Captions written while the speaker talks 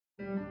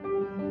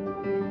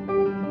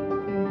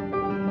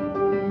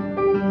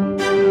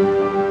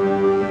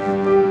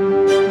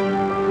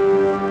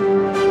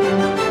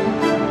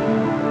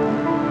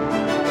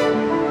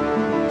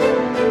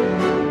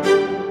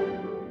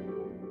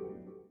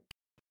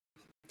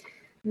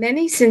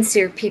Many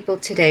sincere people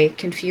today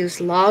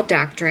confuse law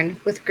doctrine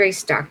with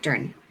grace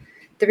doctrine.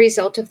 The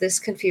result of this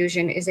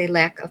confusion is a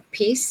lack of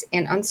peace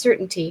and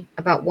uncertainty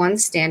about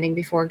one's standing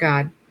before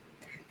God.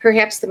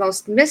 Perhaps the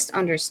most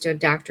misunderstood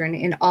doctrine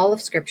in all of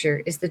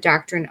Scripture is the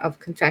doctrine of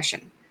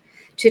confession.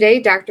 Today,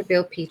 Dr.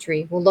 Bill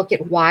Petrie will look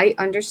at why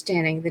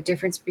understanding the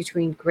difference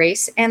between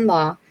grace and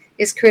law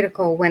is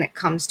critical when it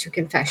comes to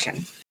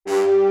confession.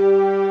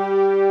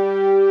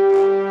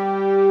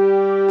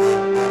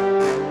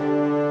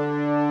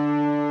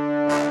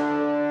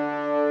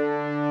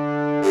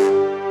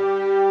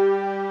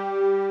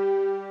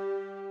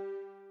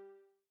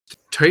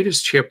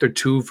 Titus chapter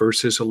 2,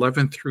 verses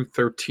 11 through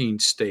 13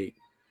 state,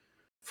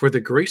 "For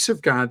the grace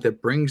of God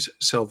that brings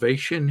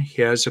salvation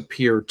has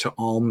appeared to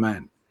all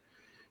men,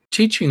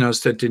 teaching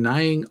us that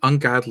denying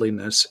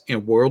ungodliness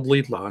and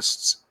worldly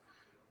lusts,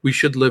 we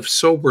should live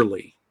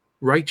soberly,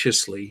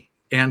 righteously,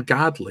 and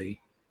godly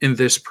in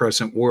this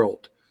present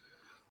world,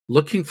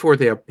 looking for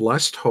that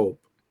blessed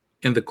hope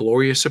in the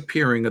glorious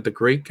appearing of the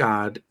great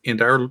God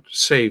and our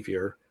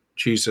Savior,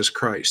 Jesus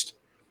Christ."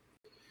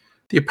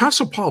 The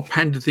Apostle Paul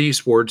penned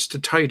these words to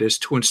Titus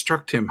to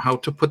instruct him how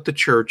to put the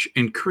church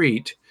in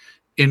Crete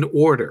in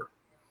order.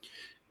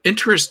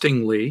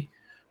 Interestingly,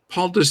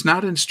 Paul does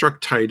not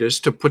instruct Titus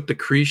to put the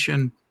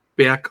Cretan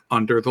back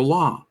under the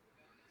law.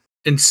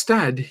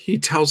 Instead, he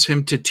tells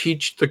him to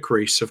teach the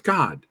grace of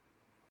God.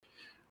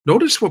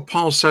 Notice what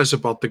Paul says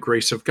about the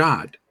grace of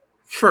God.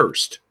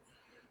 First,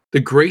 the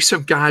grace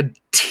of God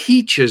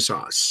teaches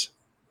us.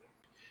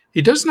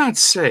 He does not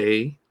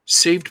say,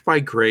 saved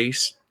by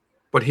grace,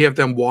 but have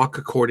them walk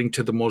according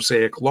to the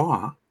Mosaic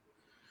law,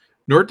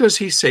 nor does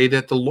he say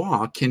that the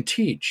law can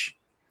teach,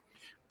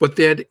 but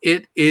that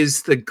it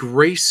is the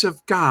grace of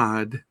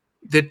God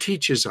that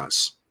teaches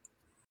us.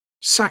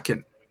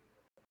 Second,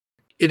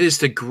 it is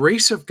the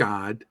grace of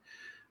God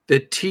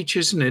that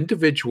teaches an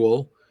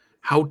individual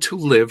how to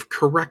live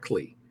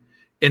correctly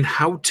and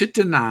how to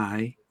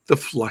deny the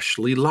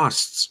fleshly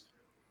lusts.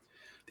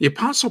 The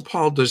Apostle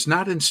Paul does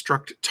not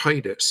instruct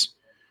Titus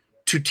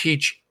to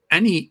teach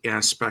any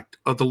aspect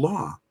of the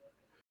law,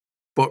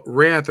 but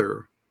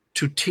rather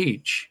to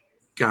teach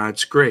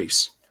God's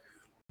grace.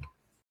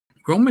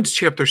 Romans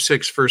chapter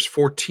 6, verse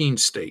 14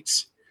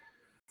 states,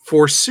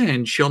 "For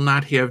sin shall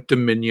not have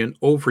dominion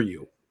over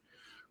you,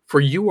 for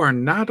you are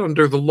not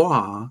under the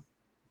law,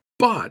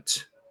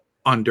 but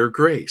under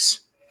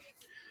grace."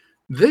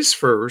 This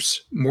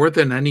verse, more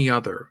than any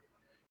other,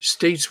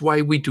 states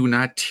why we do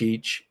not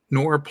teach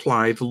nor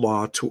apply the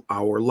law to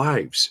our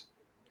lives.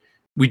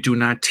 We do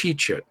not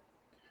teach it,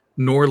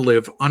 nor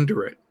live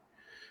under it,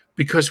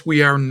 because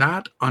we are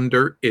not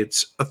under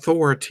its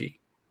authority.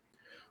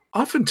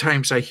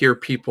 Oftentimes I hear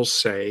people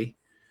say,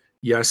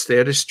 yes,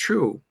 that is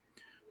true,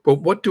 but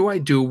what do I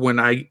do when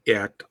I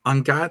act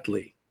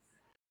ungodly?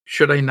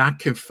 Should I not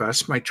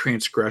confess my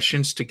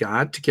transgressions to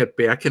God to get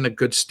back in a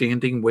good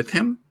standing with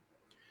Him?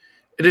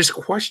 It is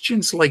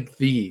questions like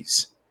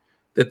these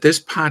that this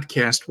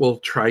podcast will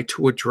try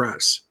to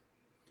address.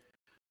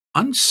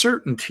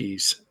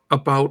 Uncertainties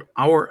about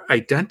our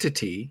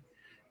identity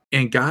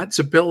and God's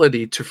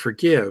ability to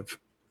forgive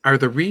are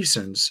the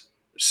reasons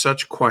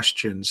such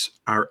questions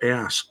are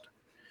asked.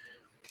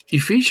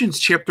 Ephesians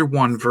chapter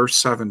 1 verse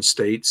 7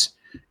 states,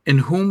 "In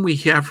whom we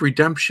have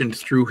redemption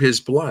through his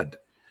blood,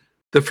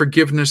 the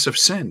forgiveness of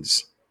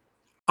sins,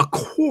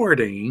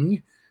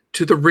 according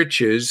to the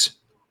riches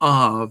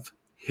of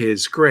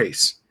his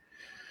grace."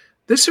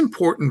 This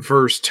important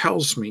verse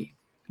tells me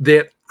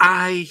that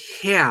I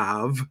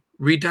have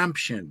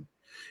redemption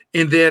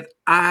and that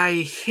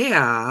I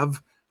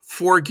have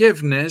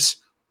forgiveness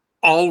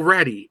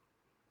already.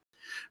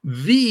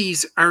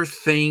 These are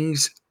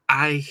things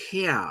I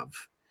have.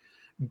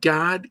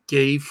 God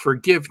gave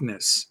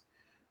forgiveness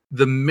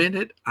the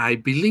minute I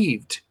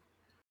believed.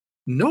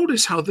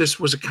 Notice how this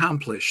was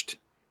accomplished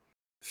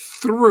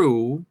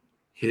through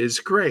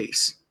his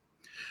grace.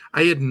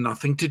 I had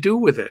nothing to do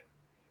with it.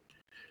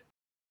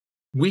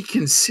 We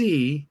can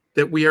see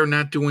that we are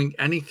not doing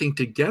anything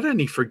to get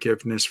any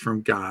forgiveness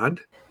from God.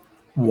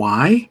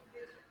 Why?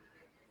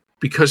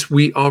 Because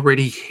we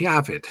already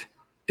have it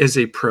as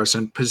a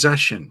present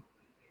possession.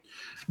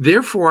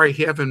 Therefore, I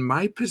have in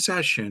my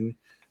possession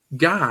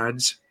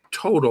God's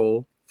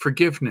total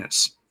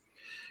forgiveness.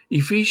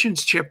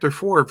 Ephesians chapter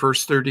 4,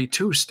 verse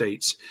 32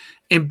 states,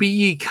 "And be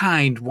ye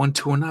kind one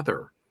to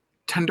another,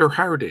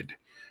 tender-hearted,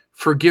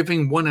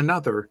 forgiving one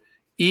another,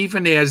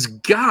 even as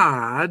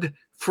God,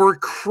 for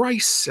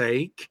Christ's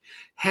sake,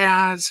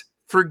 has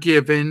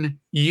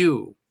forgiven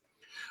you."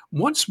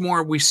 Once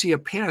more, we see a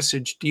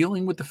passage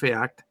dealing with the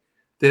fact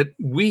that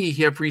we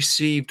have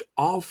received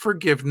all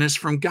forgiveness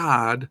from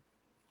God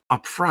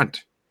up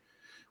front.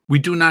 We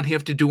do not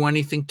have to do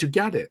anything to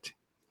get it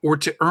or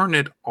to earn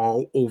it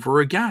all over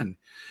again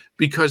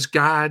because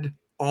God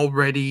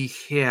already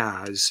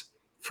has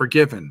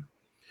forgiven.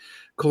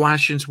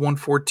 Colossians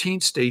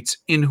 1:14 states,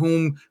 "In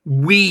whom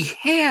we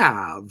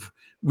have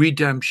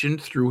redemption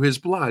through his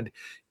blood,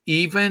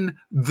 even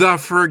the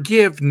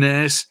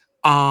forgiveness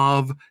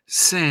of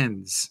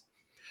sins."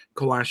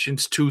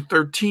 Colossians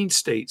 2:13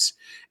 states,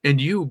 "And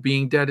you,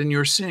 being dead in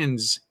your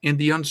sins and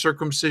the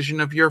uncircumcision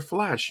of your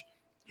flesh,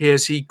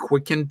 has he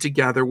quickened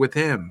together with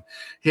him,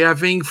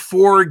 having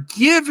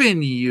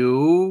forgiven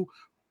you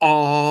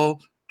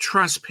all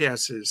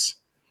trespasses."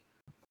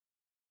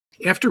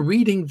 After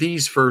reading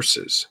these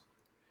verses,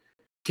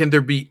 can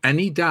there be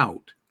any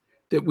doubt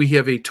that we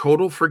have a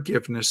total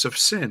forgiveness of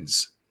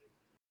sins?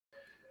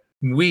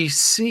 We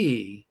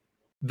see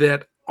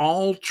that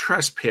all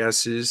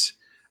trespasses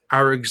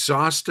are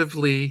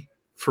exhaustively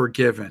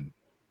forgiven.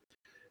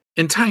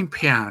 In time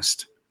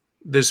past,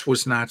 this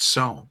was not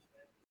so.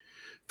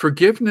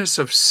 Forgiveness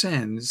of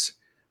sins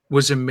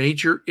was a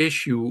major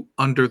issue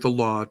under the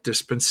law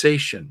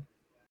dispensation.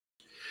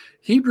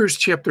 Hebrews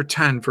chapter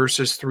 10,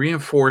 verses 3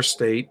 and 4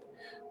 state,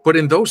 "But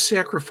in those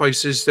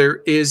sacrifices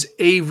there is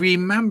a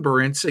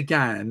remembrance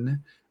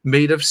again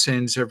made of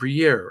sins every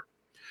year.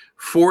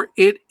 For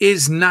it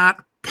is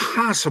not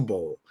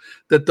possible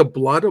that the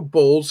blood of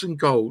bulls and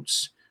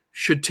goats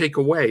should take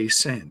away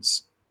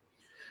sins."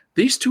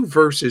 These two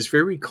verses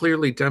very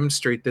clearly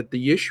demonstrate that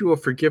the issue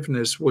of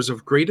forgiveness was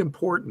of great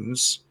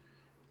importance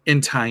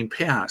in time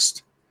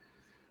past.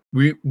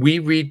 We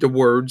read the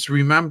words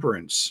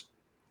remembrance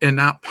and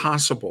not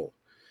possible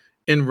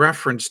in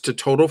reference to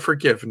total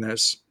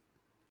forgiveness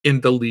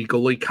in the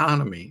legal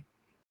economy.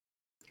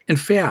 In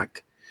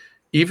fact,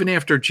 even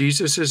after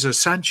Jesus'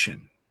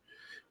 ascension,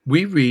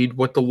 we read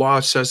what the law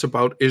says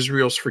about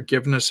Israel's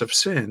forgiveness of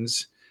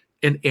sins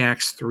in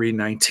Acts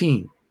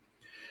 3:19.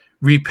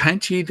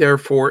 "Repent ye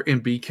therefore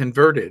and be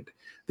converted,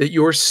 that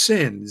your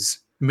sins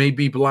may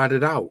be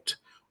blotted out,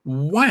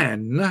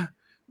 when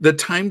the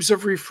times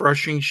of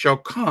refreshing shall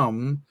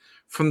come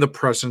from the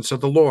presence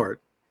of the Lord."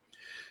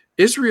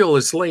 Israel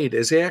is late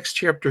as Acts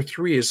chapter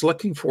 3 is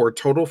looking for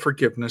total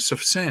forgiveness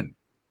of sin.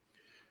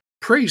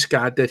 Praise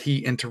God that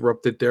he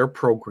interrupted their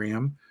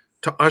program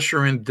to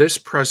usher in this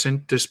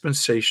present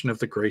dispensation of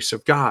the grace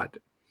of God.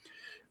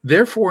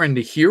 Therefore, in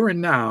the here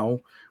and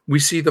now, we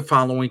see the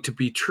following to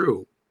be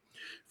true.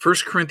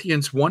 1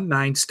 Corinthians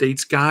 1:9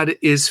 states, "God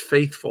is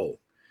faithful,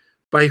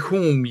 by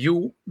whom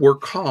you were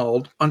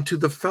called unto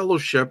the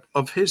fellowship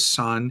of his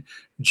Son,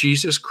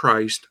 Jesus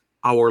Christ,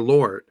 our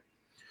Lord."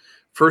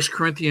 1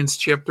 Corinthians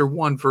chapter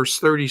 1, verse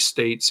 30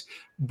 states,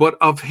 "But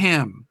of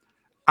him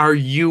are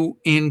you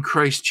in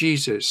Christ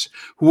Jesus,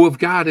 who of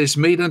God is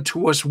made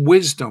unto us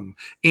wisdom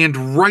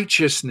and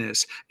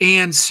righteousness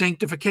and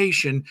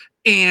sanctification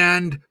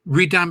and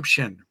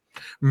redemption."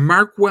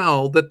 Mark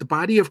well that the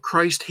body of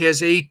Christ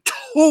has a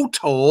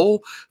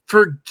total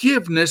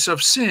forgiveness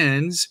of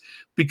sins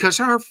because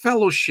our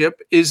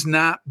fellowship is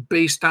not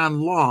based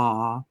on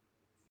law,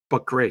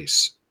 but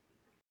grace.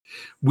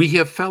 We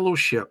have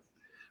fellowship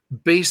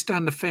based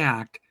on the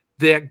fact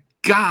that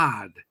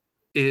God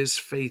is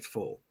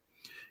faithful.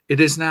 It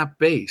is not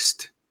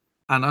based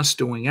on us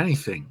doing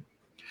anything.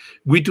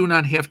 We do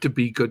not have to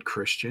be good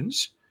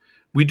Christians.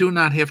 We do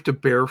not have to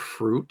bear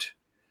fruit,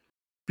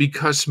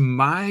 because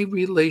my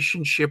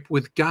relationship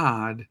with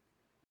God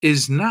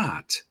is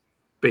not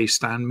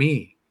based on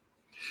me.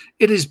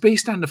 It is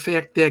based on the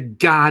fact that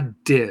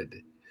God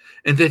did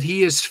and that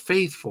he is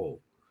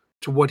faithful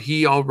to what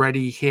he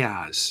already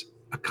has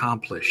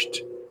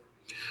accomplished.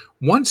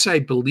 Once I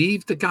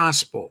believe the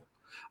gospel,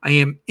 I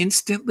am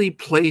instantly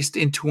placed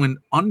into an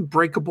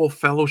unbreakable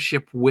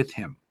fellowship with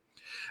him,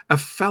 a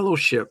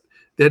fellowship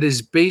that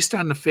is based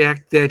on the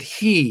fact that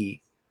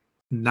he,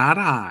 not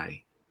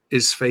I,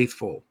 is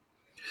faithful.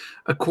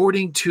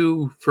 According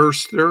to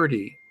verse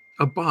 30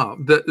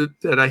 above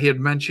that I had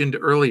mentioned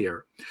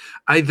earlier,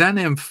 "I then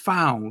am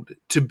found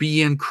to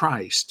be in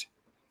Christ.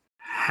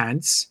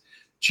 Hence,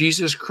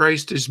 Jesus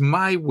Christ is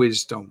my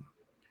wisdom,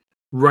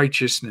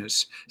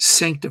 righteousness,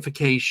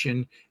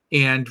 sanctification,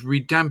 and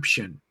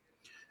redemption."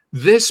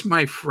 This,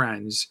 my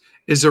friends,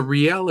 is a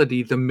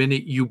reality the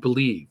minute you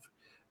believe.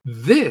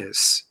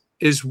 This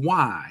is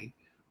why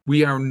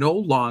we are no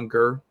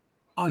longer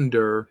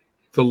under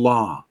the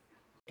law.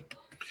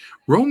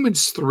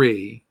 Romans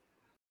 3,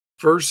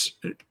 verse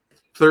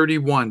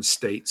 31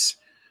 states,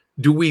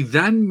 "Do we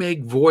then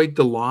make void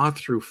the law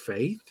through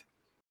faith?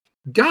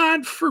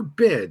 God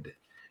forbid.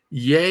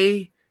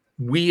 Yea,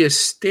 we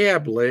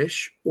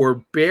establish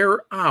or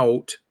bear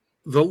out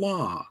the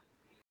law."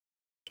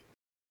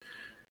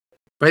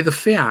 By the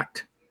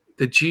fact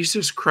that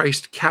Jesus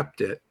Christ kept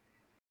it,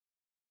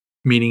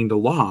 meaning the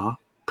law,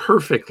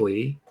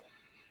 perfectly,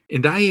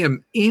 and I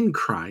am in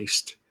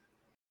Christ,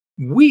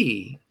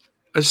 we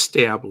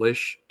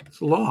establish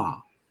the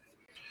law.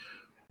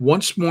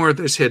 Once more,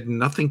 this had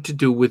nothing to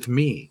do with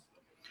me,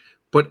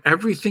 but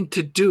everything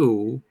to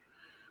do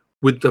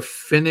with the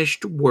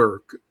finished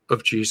work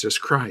of Jesus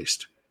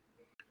Christ.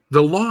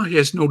 The law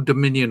has no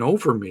dominion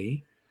over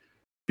me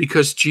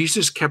because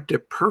Jesus kept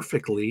it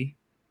perfectly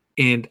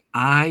and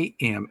I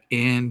am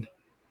in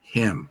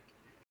him.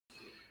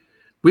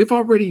 We've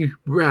already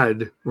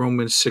read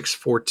Romans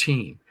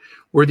 6:14,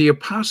 where the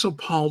Apostle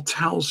Paul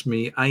tells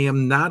me I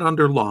am not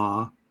under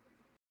law,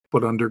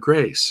 but under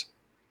grace.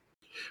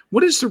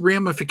 What is the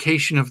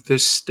ramification of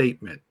this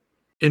statement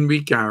in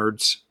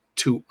regards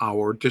to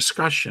our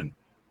discussion.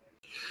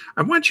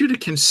 I want you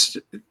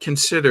to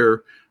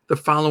consider the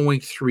following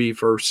 3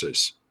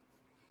 verses.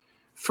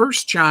 1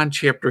 John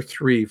chapter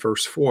 3,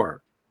 verse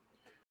 4.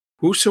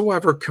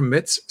 Whosoever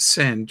commits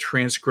sin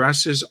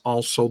transgresses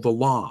also the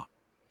law.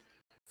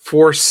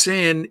 For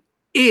sin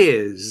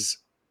is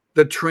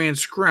the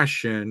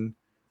transgression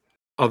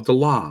of the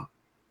law.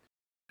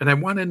 And I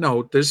want to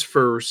note this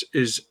verse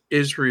is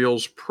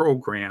Israel's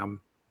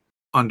program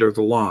under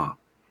the law.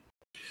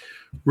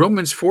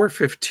 Romans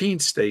 4:15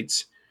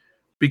 states,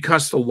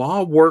 because the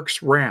law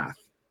works wrath,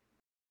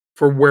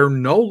 for where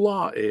no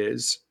law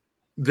is,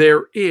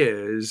 there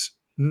is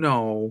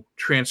no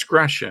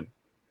transgression.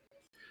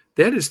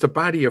 That is the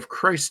body of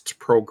Christ's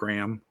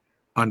program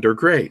under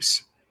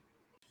grace.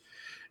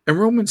 In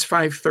Romans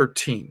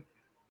 5:13,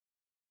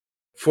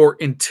 for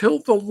until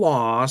the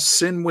law,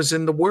 sin was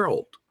in the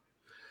world,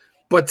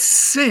 but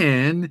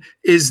sin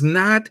is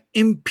not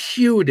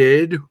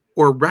imputed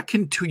or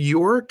reckoned to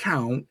your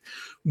account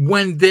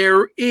when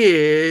there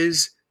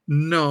is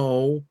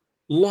no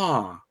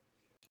law.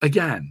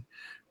 Again,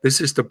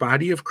 this is the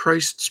body of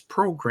Christ's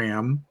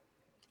program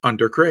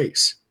under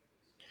grace.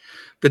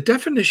 The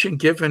definition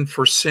given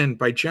for sin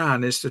by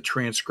John is the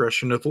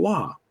transgression of the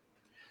law.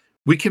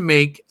 We can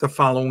make the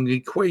following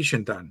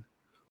equation then.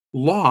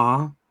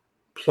 Law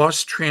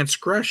plus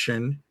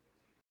transgression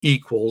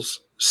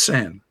equals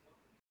sin.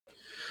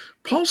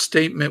 Paul's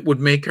statement would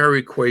make our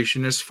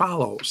equation as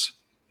follows.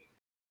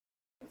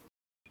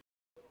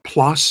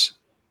 Plus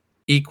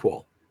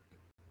equal.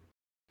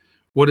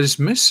 What is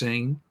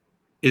missing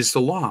is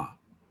the law.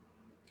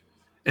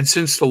 And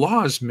since the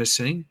law is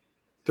missing,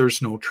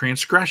 there's no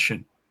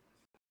transgression.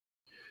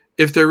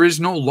 If there is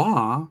no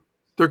law,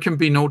 there can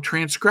be no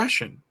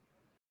transgression.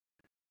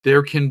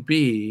 There can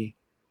be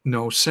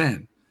no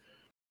sin.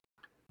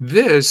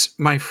 This,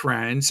 my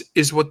friends,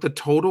 is what the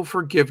total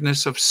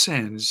forgiveness of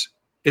sins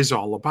is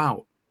all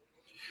about.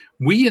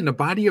 We in the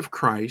body of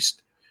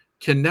Christ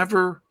can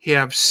never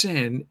have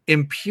sin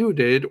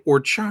imputed or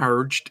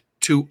charged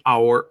to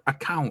our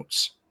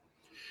accounts.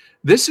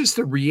 This is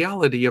the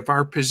reality of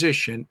our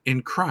position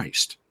in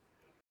Christ.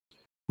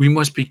 We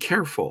must be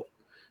careful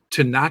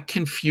to not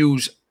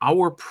confuse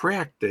our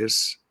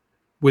practice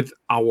with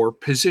our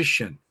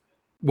position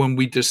when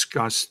we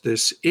discuss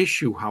this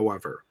issue,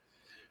 however,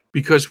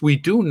 because we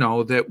do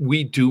know that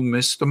we do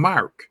miss the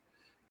mark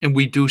and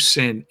we do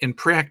sin in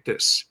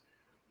practice.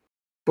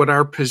 But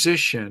our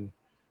position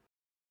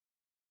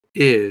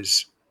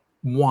is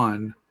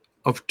one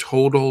of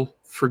total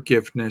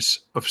forgiveness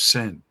of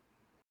sin.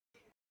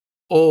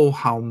 Oh,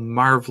 how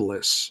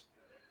marvelous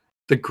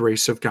the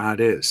grace of God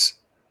is.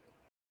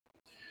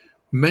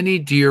 Many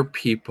dear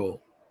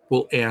people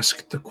will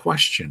ask the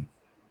question,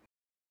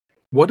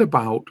 what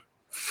about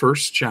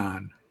 1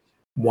 John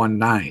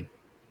 1:9?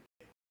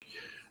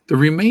 The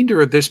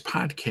remainder of this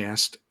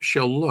podcast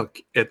shall look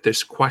at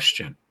this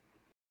question.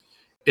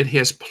 It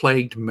has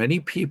plagued many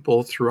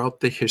people throughout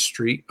the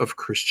history of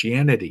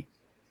Christianity.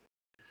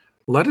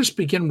 Let us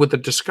begin with a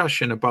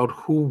discussion about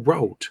who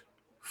wrote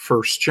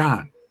 1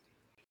 John.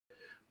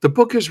 The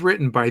book is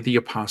written by the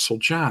Apostle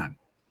John,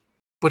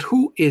 but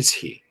who is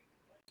he?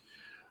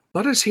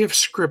 Let us have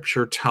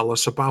Scripture tell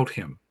us about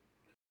him.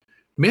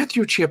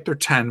 Matthew chapter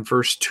 10,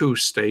 verse 2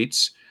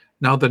 states,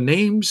 now the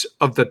names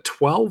of the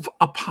 12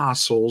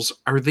 apostles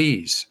are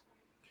these.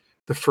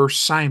 The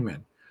first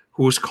Simon,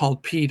 who was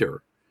called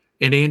Peter,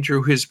 and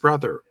Andrew his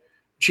brother,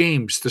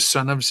 James the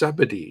son of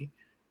Zebedee,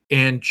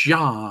 and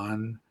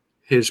John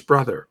his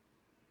brother.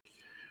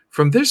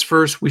 From this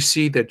verse, we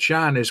see that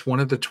John is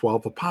one of the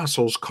 12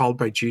 apostles called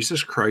by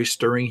Jesus Christ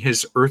during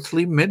his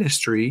earthly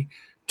ministry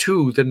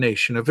to the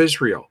nation of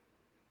Israel.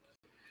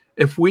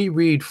 If we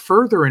read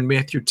further in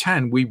Matthew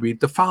 10, we read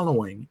the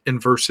following in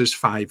verses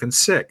 5 and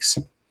 6.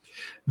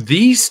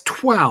 These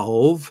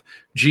 12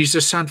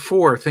 Jesus sent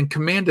forth and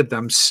commanded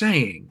them,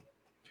 saying,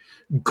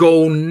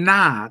 go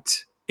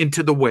not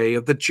into the way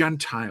of the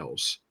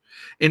Gentiles,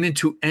 and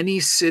into any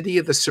city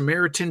of the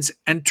Samaritans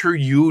enter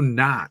you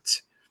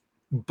not,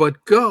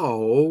 but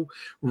go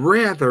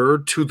rather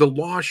to the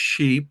lost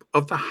sheep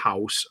of the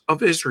house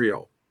of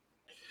Israel.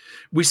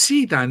 We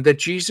see then that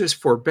Jesus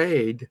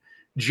forbade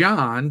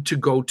John to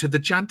go to the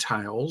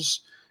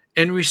Gentiles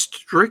and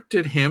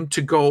restricted him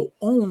to go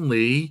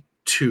only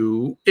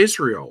to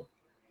Israel.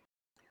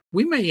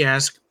 We may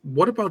ask,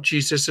 what about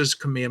Jesus'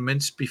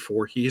 commandments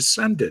before he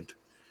ascended?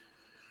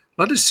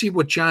 Let us see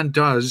what John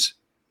does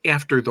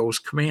after those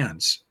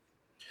commands.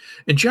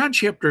 In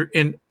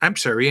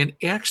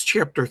Acts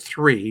chapter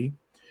 3,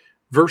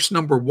 verse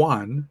number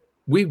 1,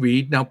 we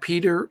read, now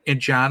Peter and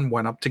John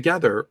went up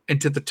together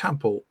into the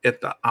temple at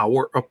the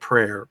hour of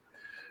prayer,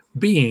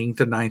 being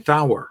the 9th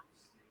hour.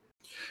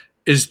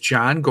 Is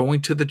John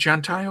going to the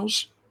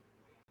Gentiles?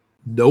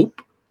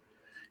 Nope.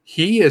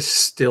 He is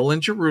still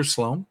in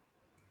Jerusalem,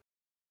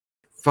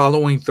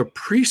 following the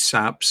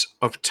precepts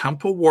of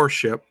temple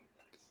worship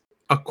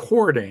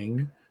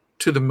according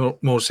to the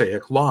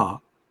Mosaic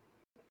law.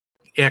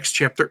 Acts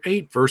chapter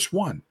 8, verse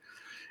 1.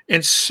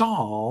 And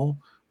Saul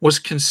was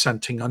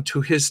consenting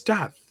unto his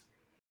death.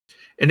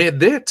 And at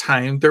that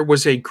time, there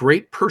was a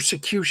great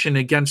persecution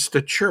against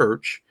the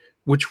church,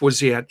 which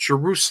was at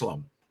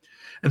Jerusalem.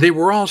 And they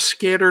were all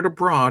scattered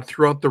abroad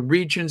throughout the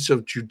regions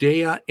of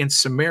Judea and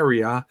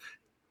Samaria,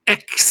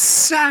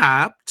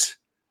 except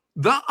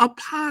the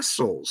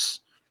apostles.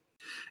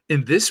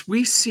 In this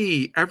we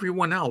see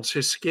everyone else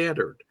is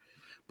scattered.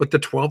 But the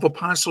 12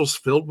 apostles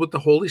filled with the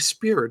Holy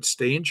Spirit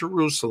stay in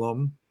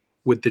Jerusalem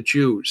with the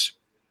Jews.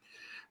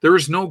 There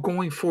is no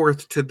going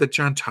forth to the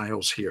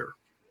Gentiles here.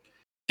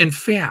 In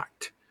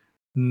fact,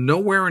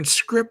 nowhere in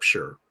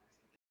Scripture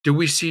do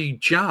we see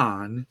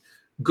John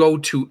go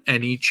to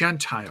any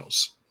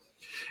Gentiles.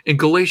 In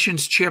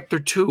Galatians chapter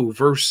 2,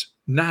 verse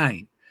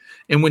 9,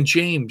 and when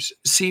James,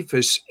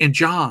 Cephas, and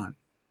John,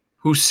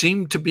 who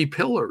seemed to be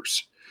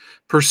pillars,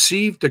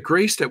 perceived the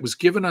grace that was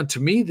given unto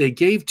me, they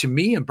gave to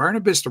me and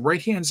Barnabas the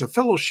right hands of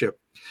fellowship,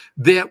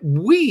 that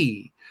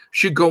we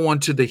should go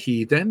unto the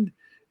heathen,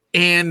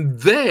 and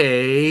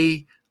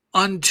they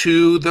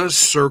unto the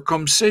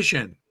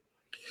circumcision.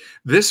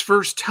 This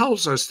verse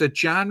tells us that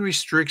John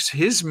restricts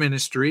his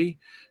ministry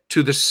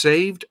to the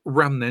saved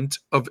remnant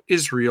of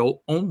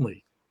Israel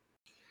only.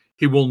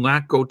 He will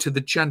not go to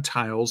the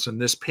Gentiles in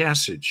this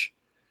passage.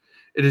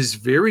 It is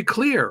very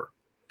clear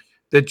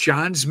that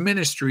John's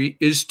ministry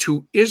is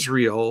to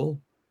Israel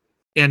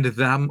and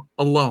them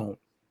alone.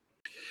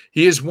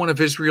 He is one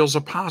of Israel's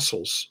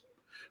apostles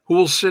who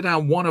will sit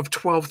on one of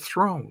 12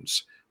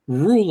 thrones,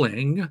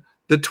 ruling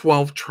the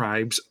 12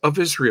 tribes of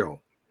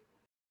Israel.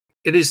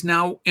 It is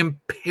now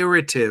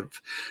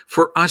imperative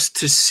for us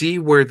to see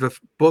where the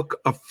book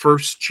of 1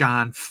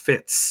 John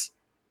fits.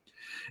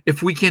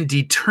 If we can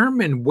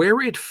determine where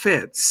it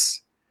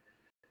fits,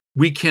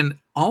 we can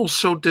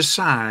also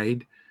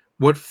decide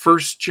what 1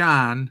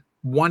 John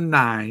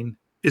 1:9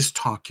 is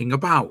talking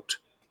about.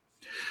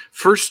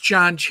 1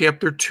 John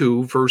chapter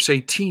 2, verse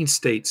 18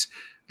 states,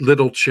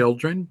 "Little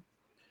children,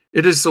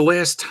 it is the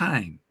last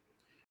time,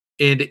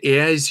 and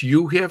as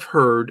you have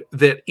heard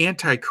that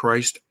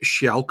Antichrist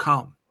shall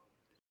come.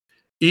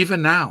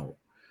 Even now,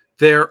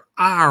 there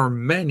are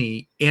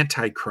many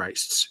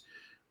antichrists,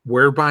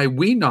 whereby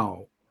we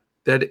know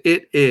that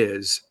it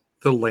is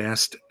the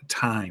last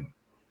time."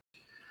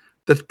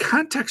 The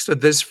context of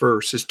this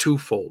verse is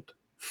twofold.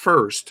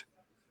 First,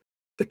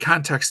 the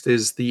context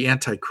is the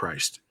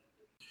Antichrist.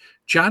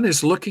 John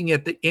is looking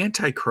at the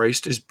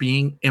Antichrist as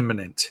being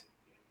imminent.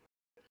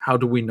 How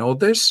do we know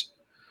this?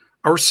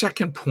 Our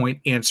second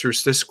point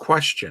answers this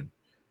question.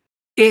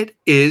 It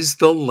is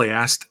the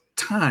last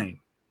time.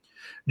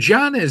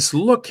 John is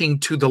looking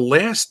to the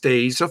last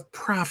days of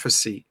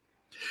prophecy.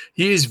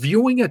 He is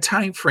viewing a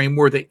time frame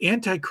where the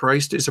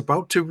Antichrist is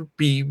about to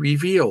be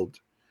revealed.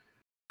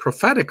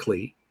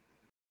 Prophetically,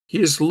 he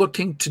is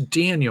looking to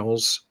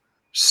Daniel's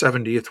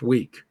 70th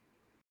week.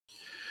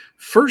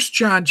 1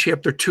 John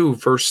chapter 2,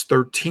 verse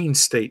 13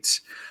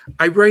 states,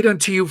 "I write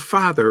unto you,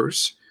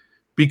 fathers,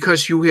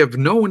 because you have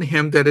known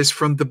him that is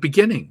from the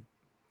beginning.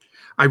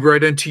 I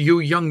write unto you,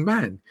 young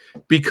men,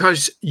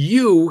 because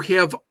you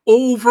have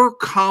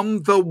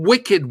overcome the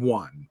wicked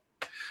one.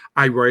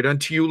 I write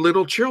unto you,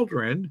 little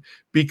children,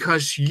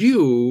 because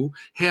you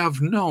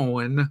have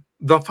known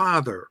the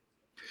Father."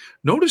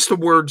 Notice the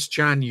words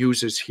John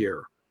uses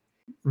here,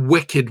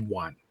 wicked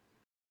one.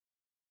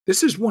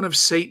 This is one of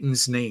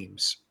Satan's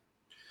names.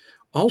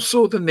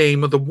 Also the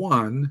name of the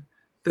one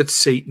that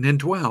Satan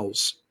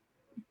indwells,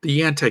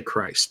 the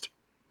Antichrist.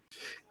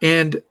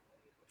 And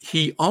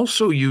he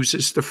also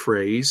uses the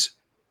phrase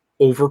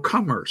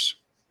overcomers.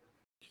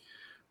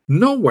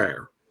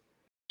 Nowhere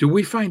do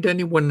we find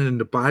anyone in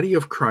the body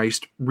of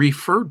Christ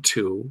referred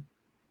to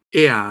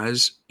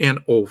as an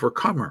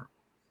overcomer.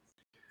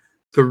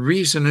 The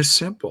reason is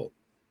simple.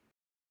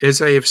 As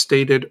I have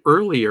stated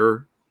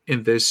earlier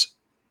in this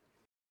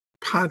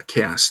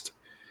podcast,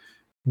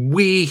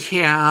 we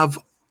have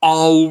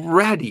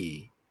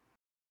already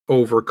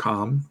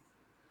overcome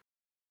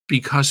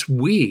because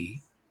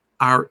we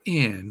are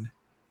in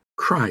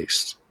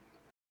Christ.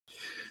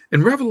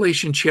 In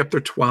Revelation chapter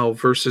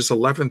 12, verses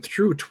 11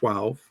 through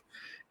 12,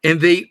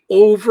 "And they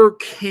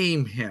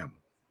overcame him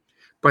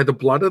by the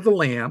blood of the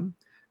Lamb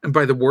and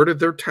by the word of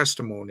their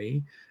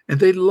testimony, and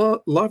they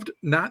loved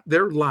not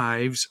their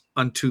lives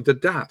unto the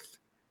death.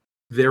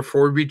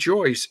 Therefore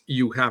rejoice,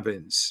 you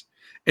heavens,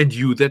 and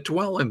you that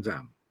dwell in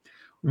them.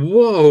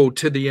 Woe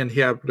to the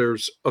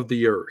inhabitants of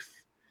the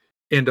earth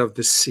and of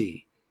the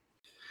sea.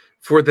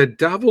 For the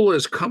devil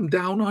is come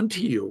down unto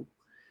you,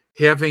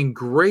 having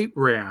great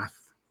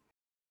wrath,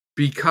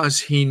 because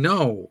he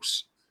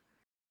knows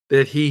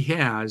that he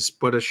has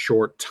but a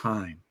short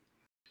time."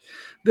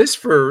 This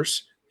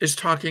verse is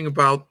talking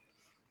about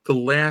the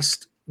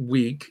last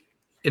week,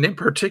 and in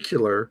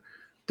particular,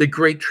 the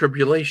Great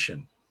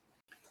Tribulation,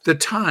 the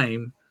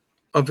time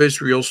of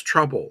Israel's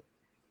trouble.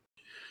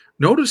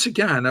 Notice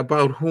again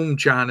about whom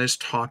John is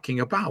talking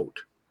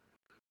about.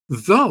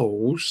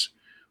 Those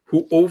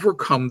who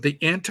overcome the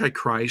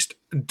Antichrist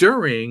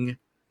during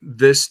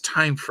this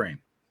time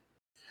frame.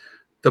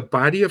 The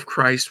body of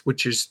Christ,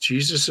 which is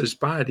Jesus's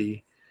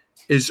body,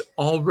 is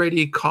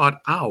already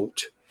caught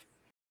out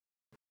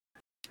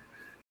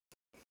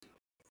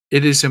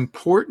It is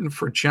important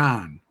for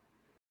John.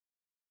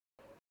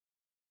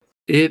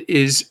 It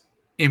is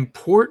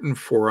important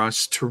for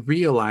us to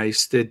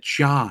realize that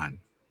John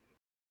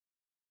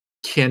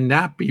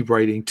cannot be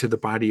writing to the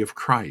body of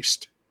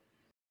Christ.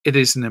 It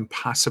is an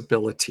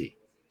impossibility.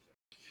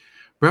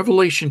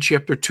 Revelation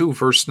chapter 2,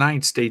 verse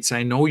 9 states,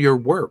 I know your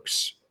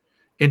works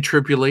in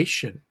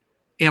tribulation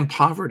and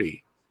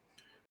poverty,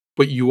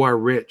 but you are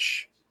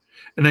rich.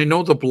 And I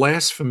know the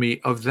blasphemy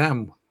of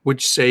them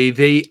which say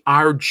they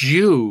are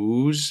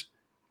Jews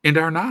and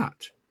are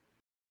not,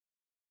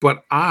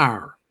 but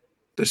are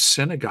the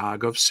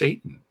synagogue of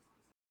Satan.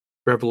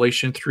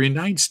 Revelation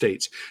 3:9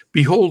 states,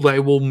 behold, I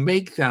will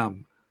make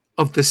them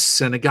of the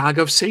synagogue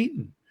of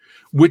Satan,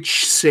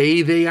 which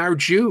say they are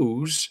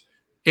Jews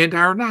and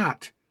are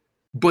not,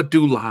 but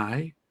do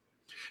lie.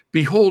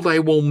 Behold, I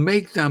will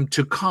make them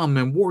to come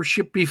and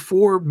worship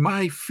before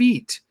my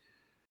feet,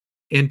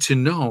 and to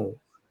know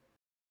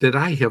that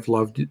I have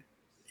loved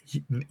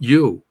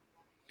you.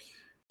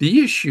 The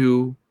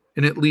issue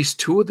in at least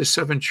two of the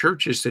seven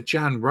churches that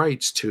John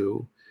writes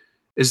to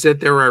is that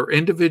there are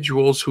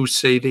individuals who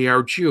say they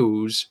are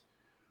Jews,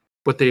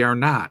 but they are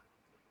not.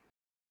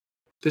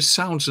 This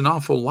sounds an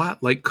awful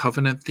lot like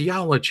covenant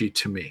theology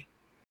to me.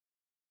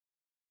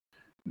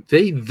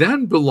 They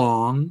then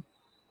belong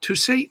to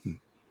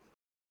Satan.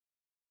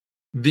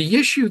 The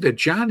issue that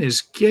John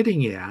is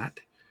getting at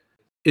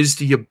is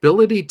the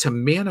ability to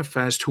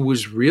manifest who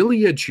is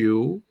really a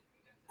Jew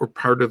or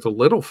part of the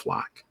little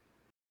flock.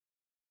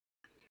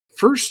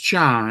 First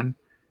John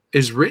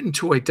is written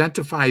to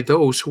identify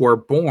those who are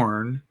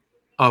born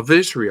of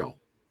Israel.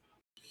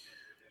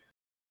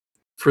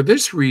 For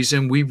this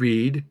reason, we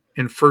read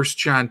in 1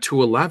 John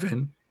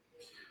 2:11,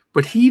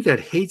 but he that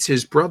hates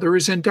his brother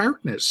is in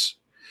darkness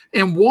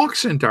and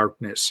walks in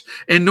darkness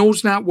and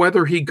knows not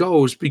whither he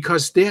goes,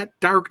 because that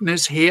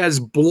darkness has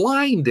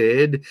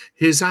blinded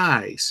his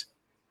eyes.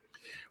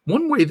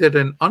 One way that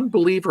an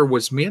unbeliever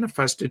was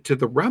manifested to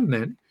the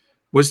remnant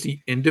was the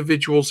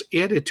individual's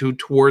attitude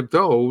toward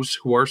those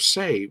who are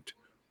saved,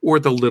 or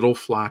the little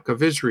flock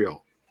of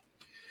Israel.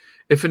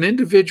 If an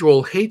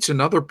individual hates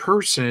another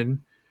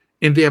person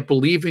in that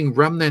believing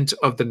remnant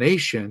of the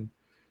nation,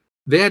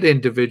 that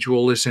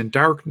individual is in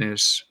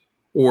darkness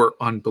or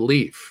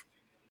unbelief.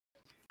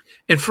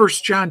 In 1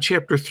 John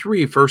chapter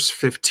 3, verse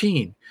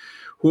 15,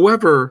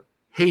 whoever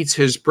hates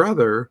his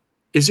brother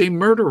is a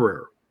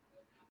murderer.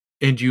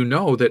 And you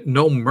know that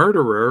no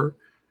murderer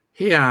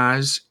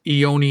has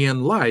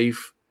Aeonian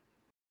life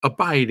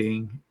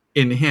abiding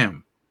in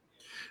him.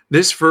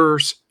 This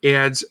verse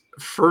adds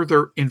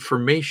further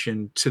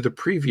information to the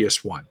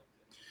previous one.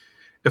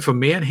 If a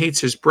man hates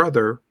his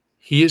brother,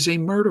 he is a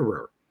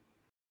murderer.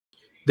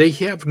 They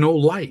have no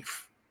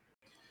life.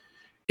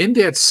 In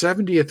that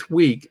 70th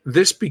week,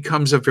 this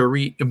becomes a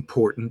very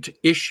important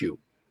issue.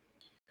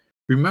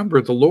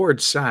 Remember, the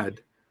Lord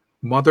said,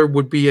 mother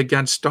would be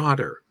against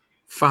daughter,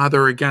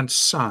 father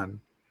against son,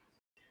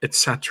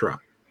 etc.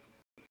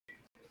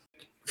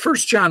 1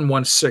 John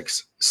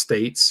 1:6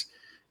 states,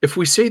 if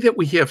we say that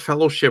we have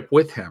fellowship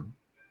with him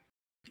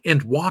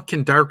and walk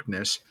in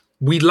darkness,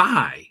 we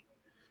lie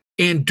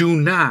and do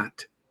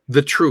not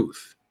the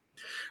truth.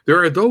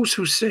 There are those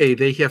who say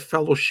they have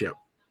fellowship,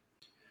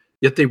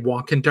 yet they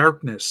walk in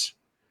darkness.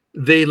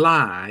 They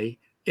lie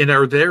and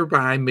are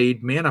thereby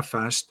made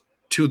manifest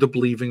to the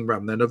believing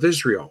remnant of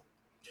Israel.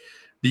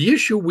 The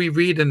issue we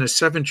read in the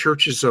seven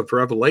churches of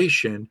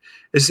Revelation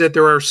is that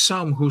there are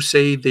some who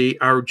say they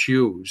are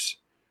Jews,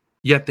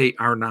 yet they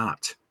are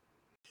not.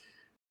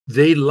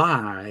 They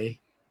lie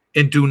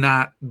and do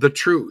not the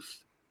truth.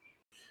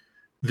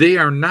 They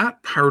are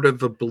not part of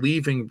the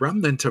believing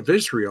remnant of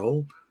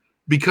Israel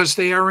because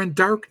they are in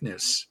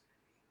darkness.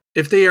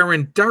 If they are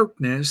in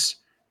darkness,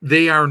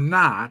 they are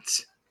not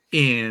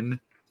in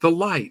the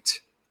light.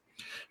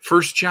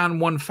 1 John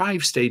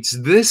 1:5 states,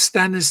 this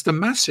then is the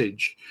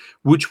message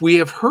which we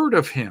have heard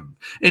of him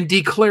and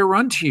declare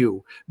unto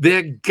you,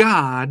 that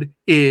God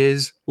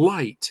is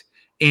light,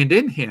 and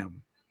in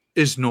him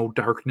is no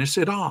darkness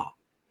at all.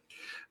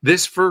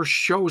 This verse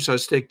shows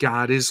us that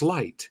God is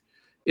light.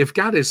 If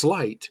God is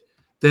light,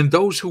 then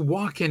those who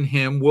walk in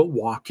him will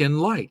walk in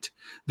light.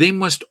 They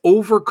must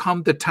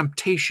overcome the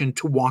temptation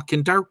to walk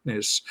in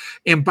darkness.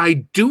 And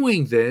by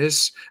doing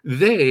this,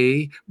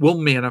 they will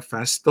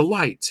manifest the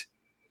light.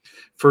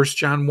 1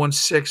 John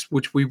 1:6,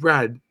 which we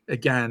read,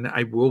 again,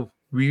 I will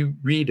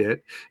reread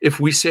it. If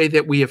we say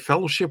that we have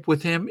fellowship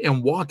with him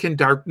and walk in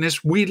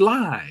darkness, we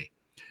lie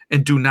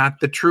and do not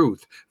the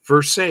truth.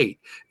 Verse 8,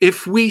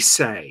 if we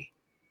say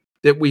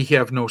that we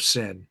have no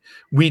sin,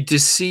 we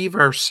deceive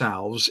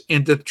ourselves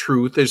and the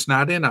truth is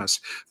not in us.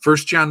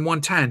 1 John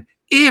 1:10,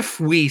 if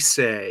we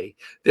say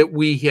that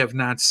we have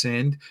not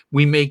sinned,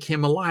 we make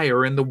him a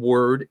liar and the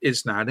word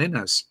is not in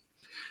us.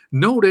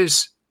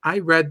 Notice I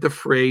read the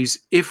phrase,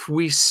 if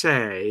we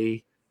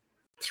say,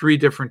 3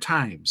 different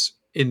times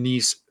in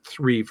these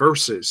 3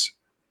 verses.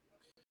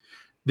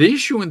 The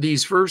issue in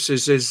these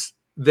verses is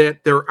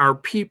that there are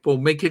people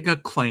making a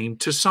claim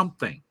to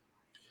something.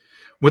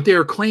 What they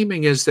are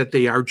claiming is that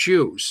they are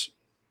Jews.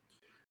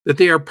 that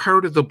they are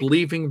part of the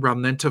believing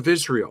remnant of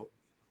Israel.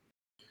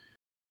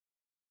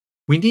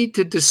 We need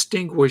to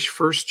distinguish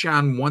 1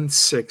 John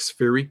 1:6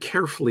 very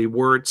carefully,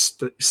 where it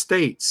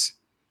states,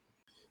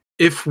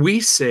 if we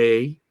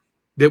say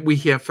that we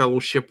have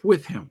fellowship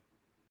with him.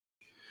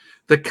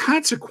 The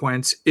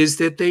consequence is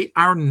that they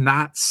are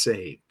not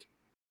saved.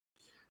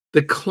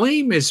 The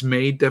claim is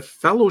made that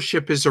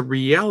fellowship is a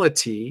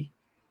reality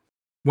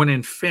when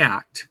in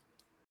fact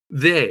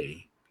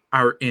they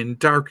are in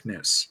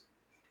darkness.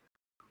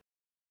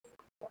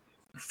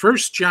 1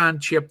 John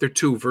chapter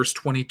 2 verse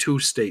 22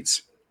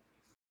 states,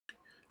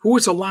 who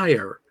is a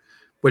liar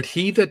but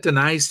he that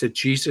denies that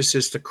Jesus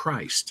is the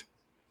Christ?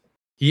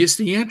 He is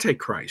the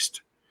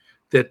Antichrist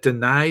that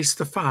denies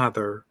the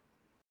Father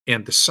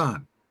and the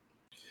Son.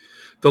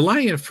 The lie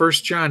in 1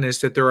 John is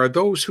that there are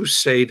those who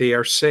say they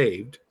are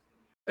saved.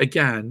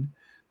 Again,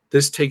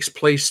 this takes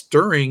place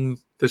during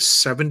the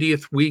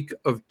 70th week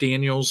of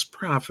Daniel's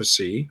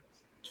prophecy,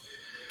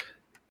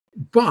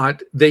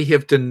 but they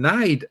have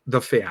denied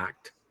the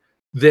fact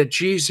that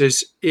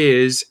Jesus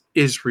is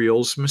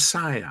Israel's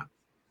Messiah.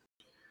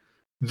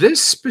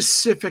 This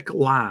specific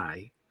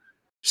lie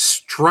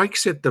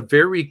strikes at the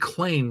very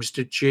claims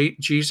that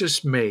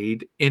Jesus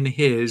made in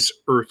his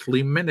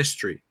earthly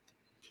ministry.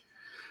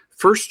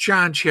 1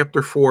 John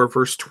chapter 4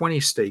 verse 20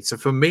 states,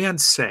 if a man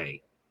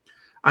say,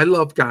 I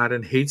love God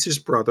and hates his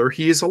brother,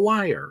 he is a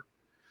liar.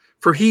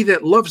 For he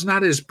that loves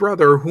not his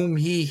brother whom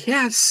he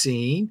has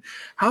seen,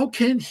 how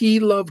can he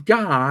love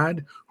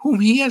God whom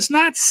he has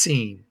not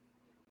seen?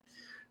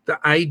 The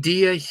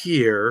idea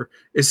here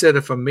is that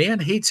if a man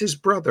hates his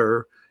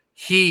brother,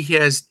 he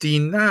has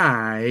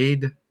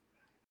denied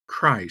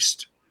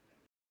Christ.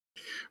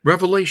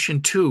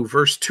 Revelation 2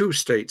 verse 2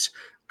 states,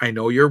 I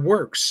know your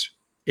works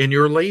and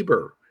your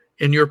labor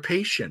and your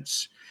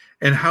patience,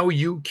 and how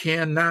you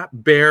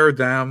cannot bear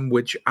them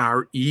which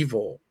are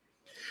evil.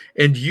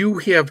 And you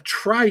have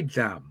tried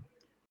them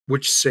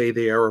which say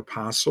they are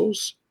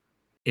apostles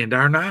and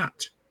are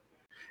not,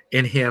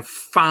 and have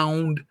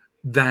found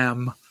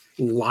them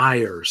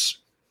liars.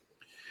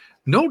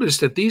 Notice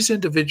that these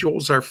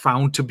individuals are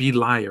found to be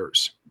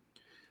liars.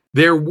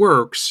 Their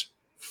works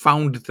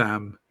found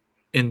them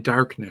in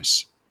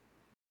darkness.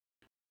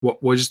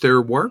 What was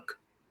their work?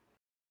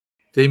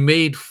 They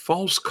made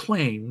false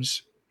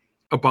claims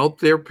about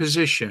their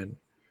position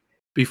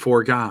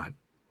before God.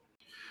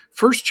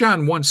 1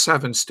 John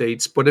 1:7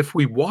 states, but if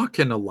we walk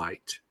in the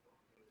light,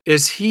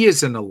 as he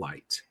is in the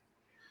light,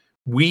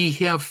 we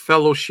have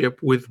fellowship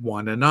with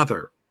one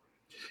another.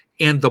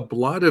 And the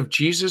blood of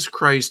Jesus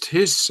Christ,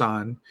 his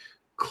Son,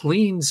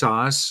 cleans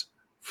us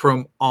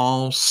from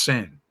all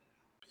sin.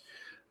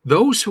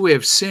 Those who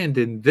have sinned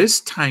in this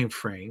time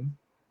frame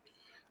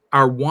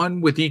are one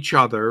with each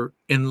other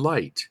in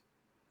light.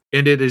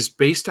 And it is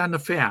based on the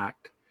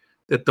fact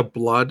that the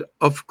blood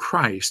of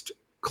Christ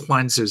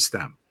cleanses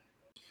them.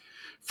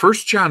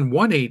 1 John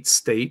 1:8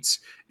 states,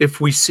 if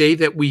we say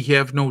that we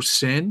have no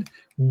sin,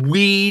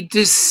 we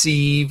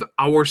deceive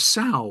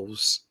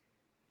ourselves,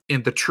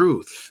 and the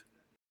truth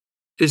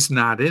is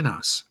not in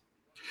us.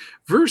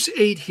 Verse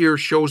 8 here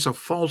shows a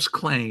false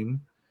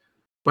claim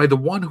by the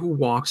one who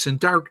walks in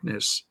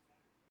darkness.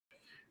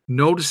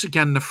 Notice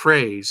again the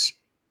phrase,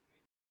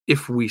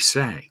 if we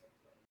say,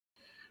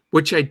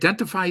 which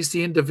identifies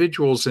the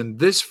individuals in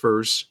this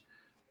verse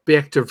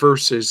back to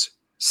verses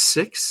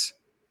 6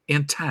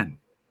 and 10.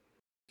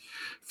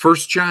 1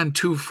 John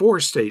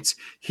 2:4 states,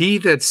 he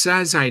that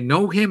says, I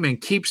know him and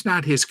keeps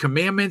not his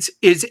commandments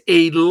is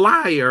a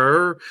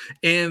liar,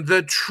 and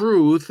the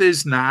truth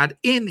is not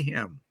in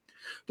him.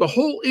 The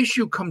whole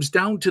issue comes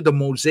down to the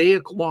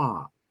Mosaic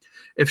law.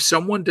 If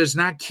someone does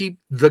not keep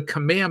the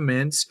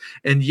commandments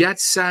and yet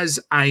says,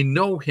 I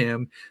know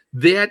him,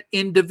 that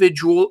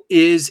individual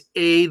is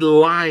a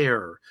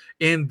liar,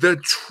 and the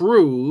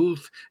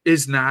truth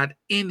is not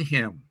in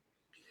him.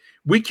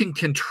 We can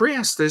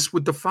contrast this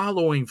with the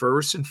following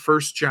verse in 1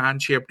 John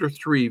chapter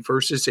 3,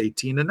 verses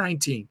 18 and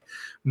 19.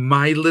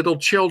 My little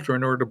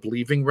children, or the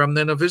believing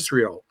remnant of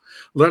Israel,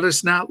 let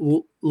us not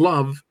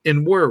love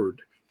in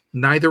word,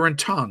 neither in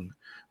tongue,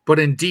 but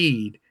in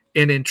deed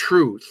and in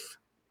truth.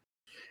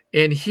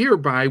 And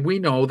hereby we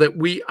know that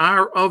we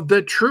are of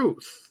the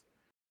truth,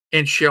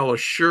 and shall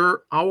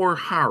assure our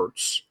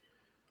hearts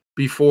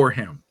before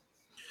him.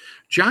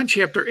 John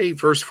chapter 8,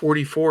 verse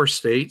 44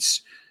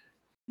 states,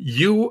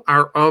 you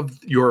are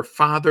of your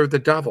father the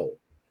devil,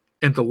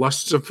 and the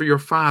lusts of your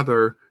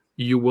father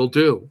you will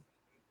do.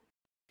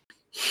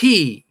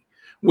 He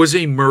was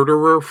a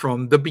murderer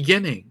from the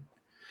beginning,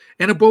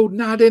 and abode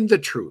not in the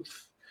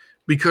truth,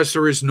 because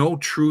there is no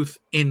truth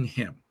in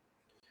him.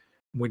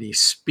 When he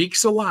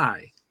speaks a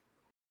lie,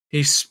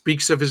 he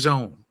speaks of his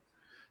own,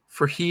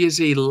 for he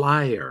is a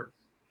liar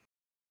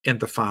and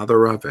the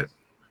father of it.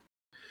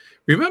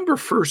 Remember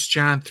 1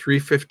 John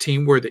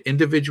 3:15, where the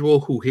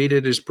individual who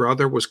hated his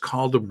brother was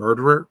called a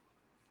murderer?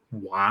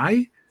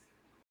 Why?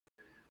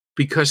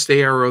 Because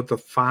they are of the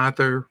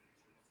father,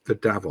 the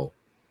devil,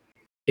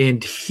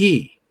 and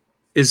he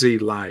is a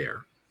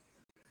liar.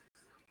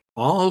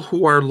 All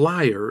who are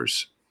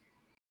liars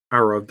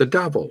are of the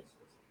devil,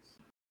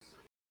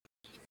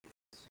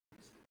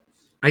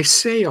 I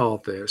say all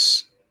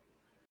this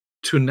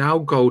to now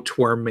go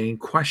to our main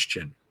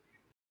question.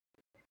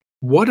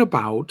 What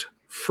about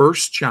 1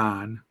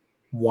 John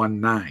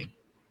 1:9?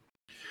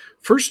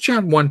 1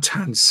 John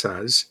 1:10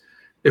 says,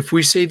 if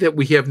we say that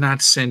we have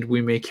not sinned,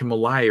 we make him a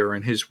liar,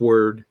 and his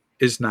word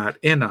is not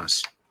in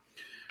us.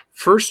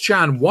 1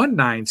 John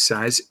 1:9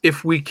 says,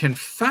 if we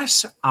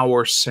confess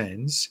our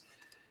sins,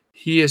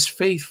 he is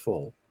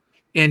faithful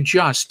and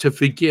just to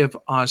forgive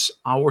us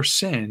our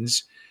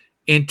sins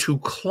and to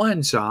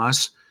cleanse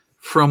us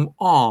from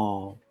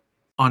all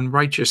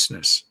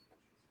unrighteousness.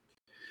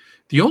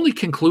 The only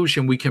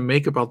conclusion we can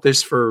make about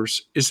this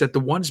verse is that the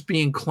ones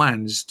being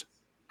cleansed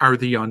are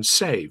the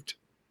unsaved.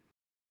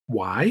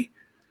 Why?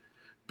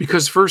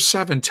 Because verse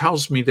 7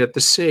 tells me that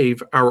the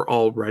saved are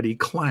already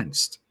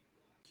cleansed.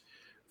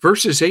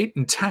 Verses 8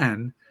 and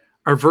 10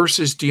 are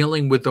verses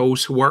dealing with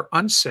those who are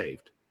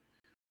unsaved.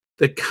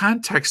 The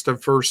context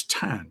of verse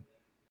 10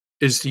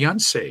 is the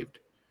unsaved.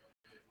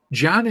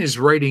 John is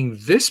writing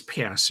this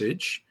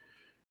passage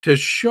to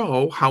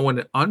show how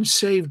an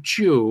unsaved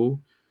Jew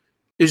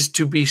is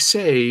to be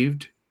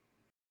saved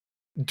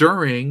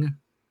during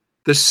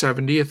the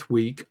 70th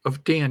week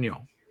of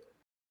Daniel.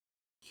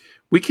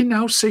 We can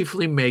now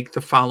safely make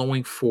the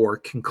following four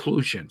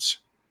conclusions.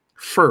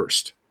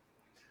 First,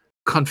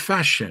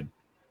 confession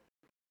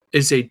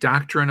is a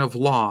doctrine of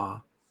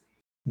law,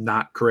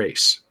 not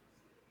grace.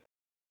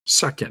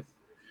 Second,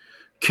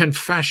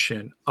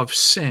 confession of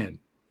sin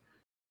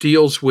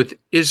deals with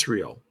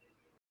Israel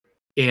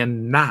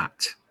and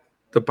not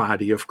the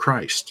body of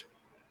Christ.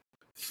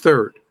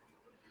 Third,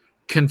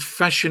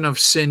 confession of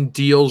sin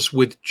deals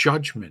with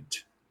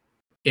judgment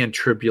and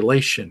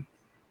tribulation.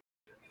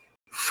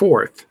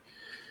 Fourth,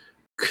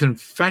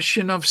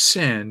 confession of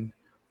sin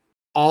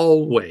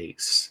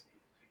always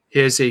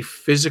has a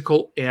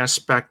physical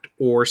aspect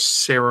or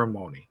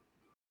ceremony.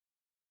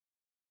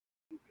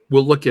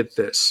 We'll look at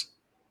this.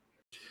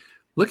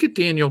 Look at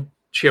Daniel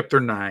chapter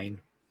 9,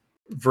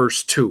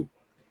 verse 2.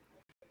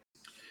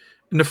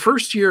 In the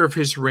first year of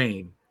his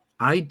reign,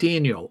 I,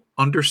 Daniel,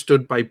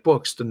 understood by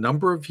books the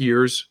number of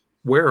years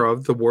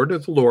whereof the word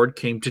of the Lord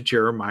came to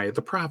Jeremiah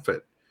the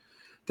prophet,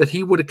 that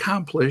he would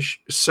accomplish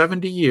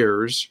 70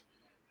 years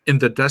in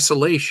the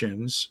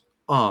desolations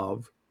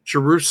of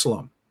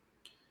Jerusalem.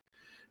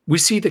 We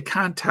see the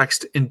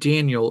context in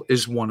Daniel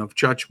is one of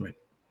judgment.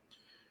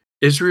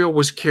 Israel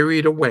was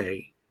carried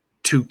away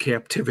to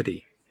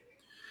captivity.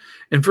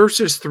 In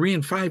verses 3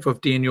 and 5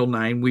 of Daniel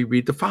 9, we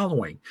read the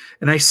following,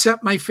 and I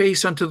set my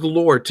face unto the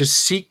Lord to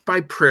seek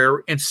by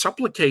prayer and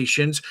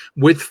supplications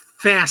with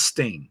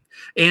fasting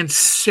and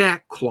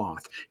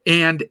sackcloth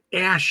and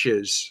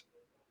ashes.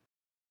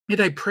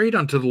 And I prayed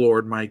unto the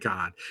Lord my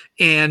God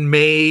and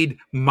made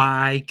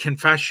my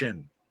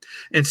confession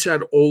and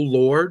said, O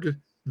Lord,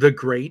 the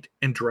great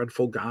and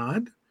dreadful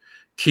God,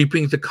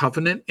 keeping the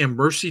covenant and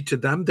mercy to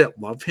them that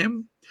love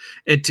him,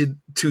 and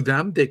to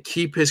them that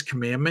keep his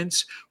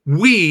commandments,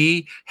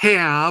 we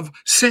have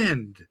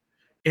sinned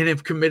and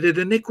have committed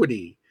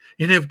iniquity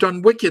and have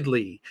done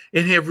wickedly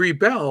and have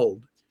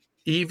rebelled,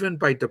 even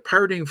by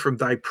departing from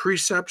thy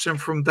precepts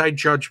and from thy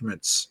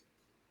judgments.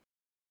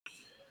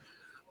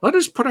 Let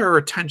us put our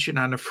attention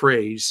on the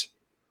phrase,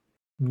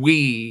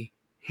 we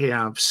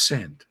have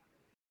sinned.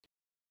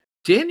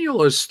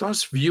 Daniel is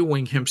thus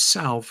viewing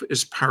himself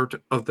as part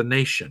of the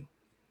nation.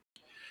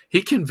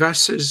 He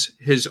confesses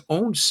his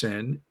own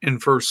sin in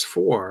verse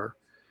 4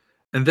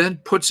 and then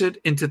puts it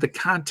into the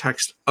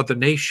context of the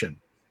nation.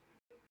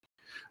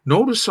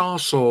 Notice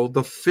also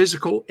the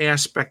physical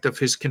aspect of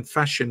his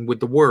confession with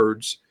the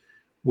words,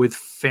 with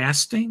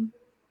fasting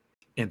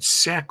and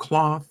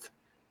sackcloth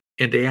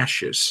and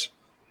ashes.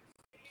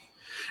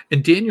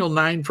 In Daniel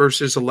 9,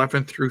 verses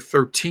 11 through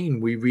 13,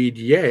 we read,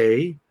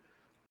 Yea,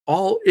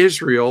 all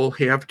Israel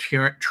have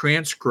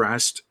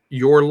transgressed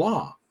your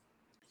law,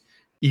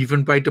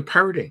 even by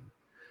departing,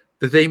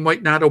 that they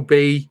might not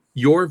obey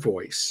your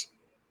voice.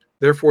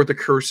 Therefore the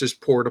curse is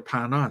poured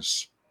upon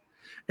us,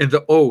 and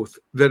the oath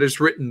that is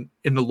written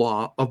in the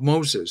law of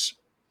Moses,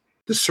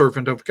 the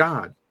servant of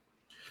God,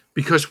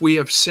 because we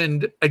have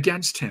sinned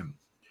against him.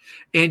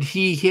 And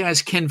he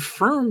has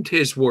confirmed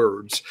his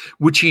words,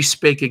 which he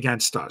spake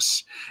against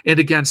us, and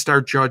against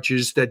our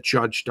judges that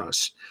judged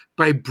us,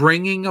 by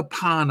bringing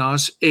upon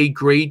us a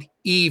great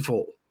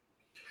evil.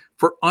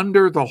 For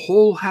under the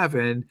whole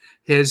heaven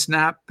has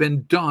not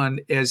been done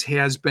as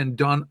has been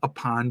done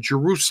upon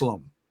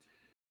Jerusalem,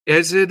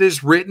 as it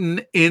is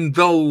written in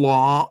the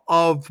law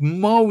of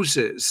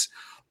Moses.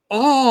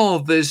 All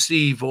this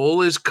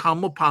evil is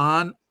come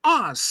upon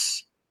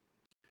us.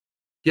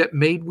 Yet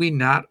made we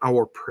not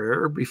our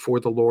prayer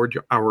before the Lord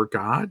our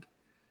God,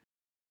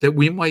 that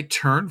we might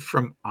turn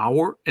from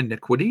our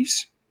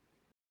iniquities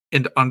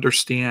and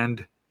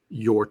understand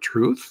your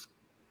truth?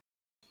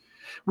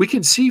 We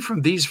can see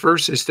from these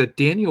verses that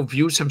Daniel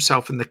views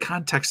himself in the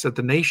context of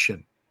the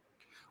nation,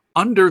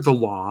 under the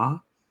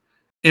law,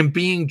 and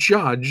being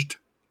judged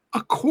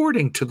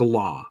according to the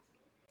law.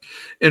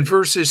 In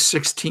verses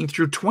 16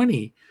 through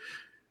 20,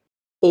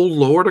 O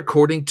Lord,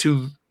 according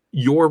to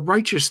your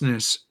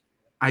righteousness,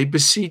 I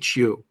beseech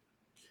you,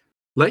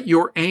 let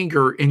your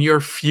anger and your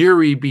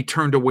fury be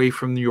turned away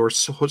from your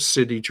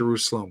city,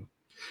 Jerusalem,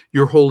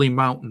 your holy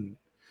mountain,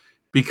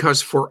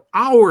 because for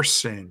our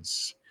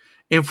sins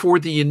and for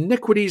the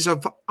iniquities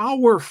of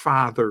our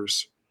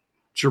fathers,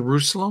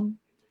 Jerusalem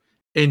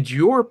and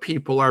your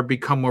people are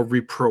become a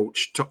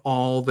reproach to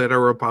all that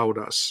are about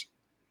us.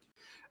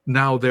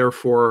 Now,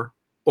 therefore,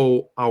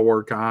 O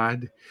our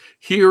God,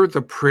 hear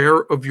the prayer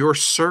of your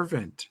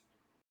servant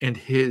and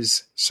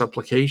his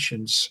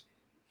supplications,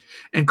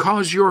 and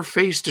cause your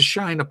face to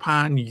shine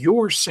upon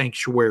your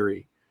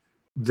sanctuary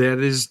that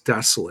is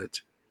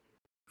desolate,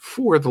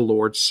 for the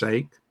Lord's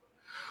sake.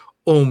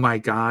 O my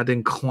God,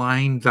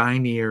 incline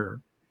thine ear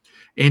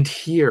and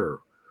hear,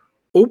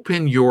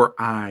 open your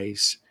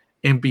eyes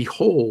and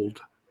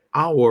behold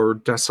our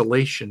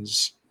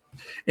desolations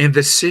and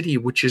the city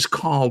which is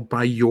called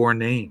by your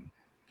name.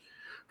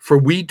 For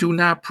we do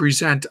not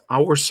present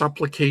our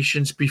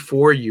supplications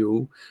before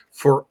you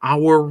for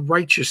our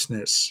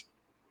righteousness,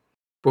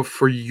 but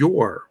for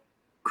your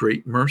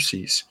great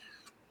mercies.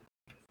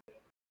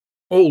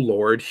 O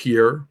Lord,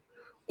 hear.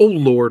 O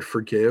Lord,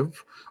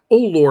 forgive. O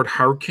Lord,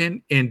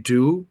 hearken and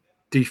do.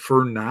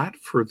 Defer not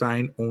for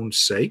thine own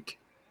sake.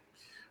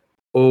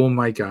 O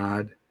my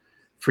God,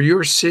 for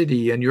your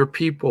city and your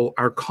people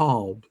are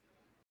called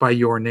by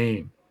your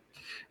name.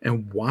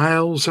 And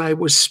whiles I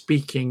was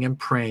speaking and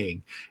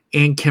praying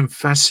and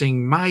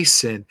confessing my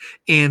sin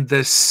and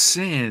the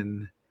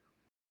sin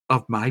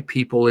of my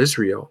people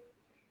Israel,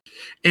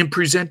 and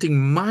presenting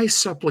my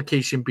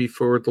supplication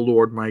before the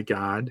Lord my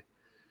God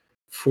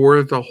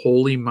for the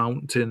holy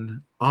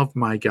mountain of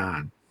my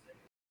God.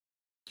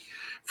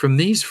 From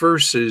these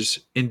verses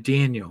in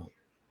Daniel,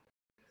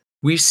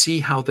 we see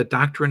how the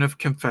doctrine of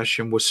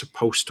confession was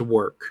supposed to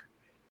work.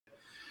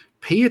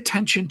 Pay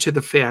attention to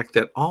the fact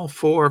that all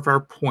four of our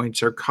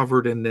points are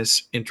covered in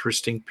this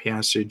interesting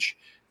passage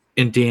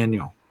in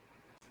Daniel.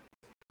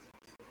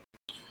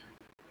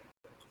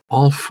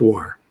 All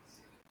four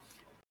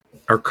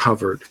are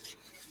covered.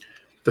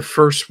 The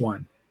first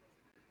one,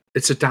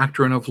 it's a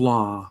doctrine of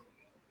law,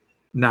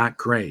 not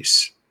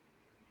grace.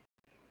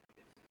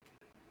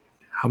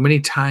 How many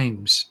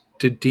times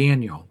did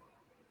Daniel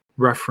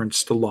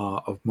reference the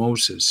law of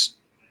Moses?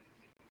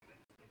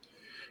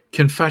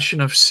 Confession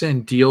of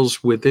sin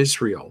deals with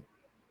Israel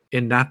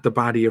and not the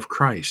body of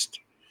Christ.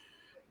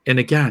 And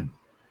again,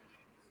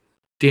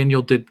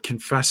 Daniel did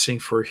confessing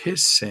for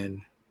his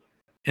sin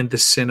and the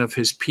sin of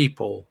his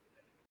people,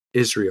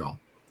 Israel.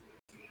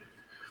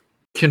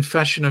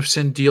 Confession of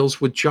sin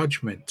deals with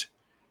judgment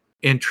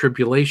and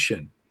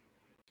tribulation.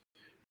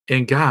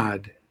 And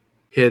God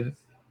had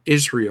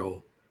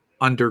Israel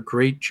under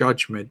great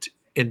judgment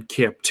in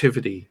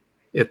captivity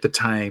at the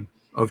time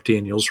of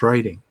Daniel's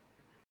writing.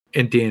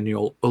 And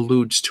Daniel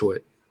alludes to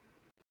it.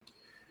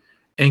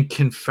 And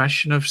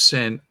confession of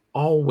sin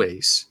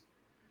always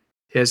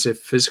has a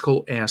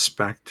physical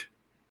aspect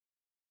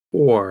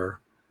or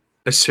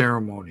a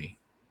ceremony,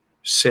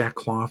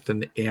 sackcloth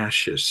and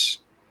ashes,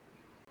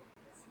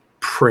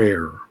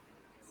 prayer,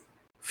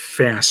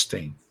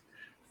 fasting.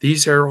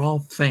 These are all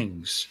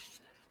things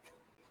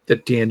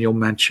that Daniel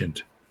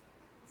mentioned.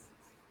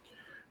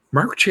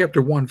 Mark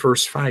chapter 1,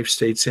 verse 5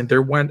 states, And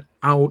there went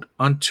out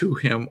unto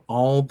him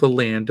all the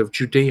land of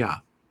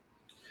Judea,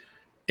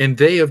 and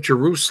they of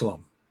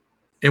Jerusalem,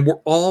 and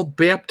were all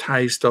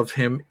baptized of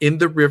him in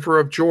the river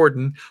of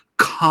Jordan,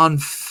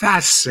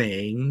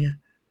 confessing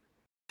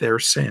their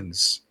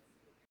sins.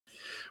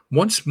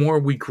 Once more,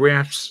 we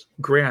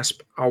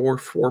grasp our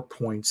 4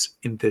 points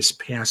in this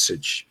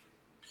passage.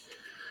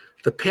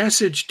 The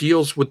passage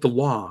deals with the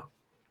law,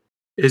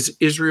 as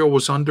Israel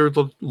was under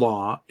the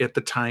law at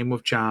the time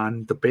of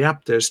John the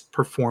Baptist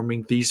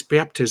performing these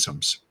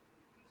baptisms.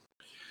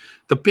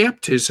 The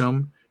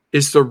baptism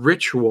is the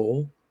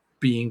ritual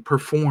being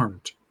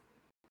performed.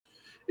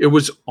 It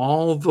was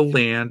all the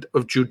land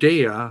of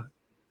Judea,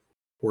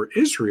 or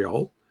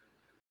Israel,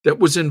 that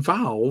was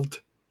involved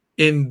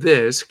in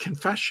this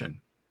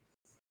confession.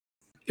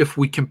 If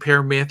we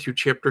compare Matthew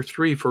chapter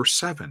 3, verse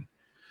 7,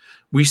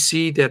 we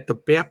see that the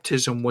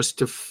baptism was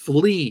to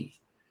flee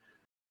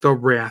the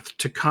wrath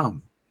to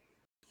come.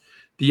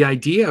 The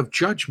idea of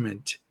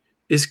judgment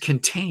is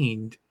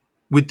contained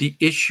with the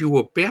issue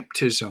of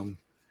baptism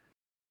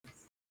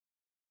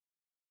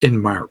in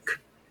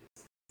Mark.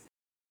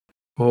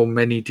 Oh,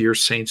 many dear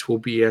saints will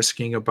be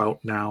asking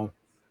about now,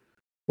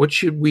 what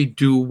should we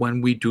do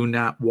when we do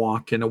not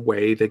walk in a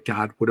way that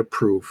God would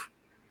approve?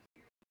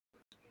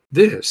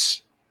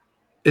 This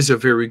is a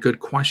very good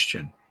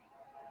question,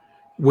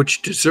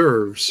 which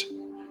deserves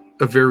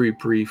a very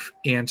brief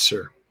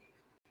answer.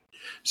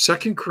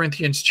 2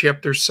 Corinthians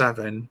chapter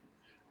 7,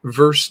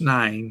 verse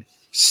 9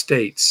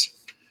 states,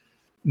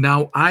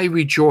 Now I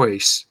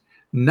rejoice,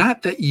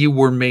 not that you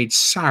were made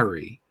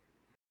sorry,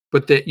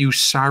 but that you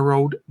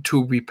sorrowed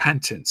to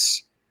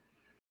repentance.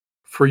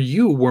 For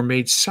you were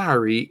made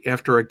sorry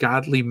after a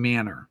godly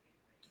manner,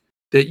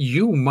 that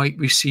you might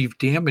receive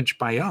damage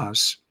by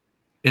us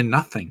in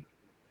nothing.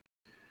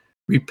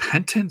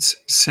 Repentance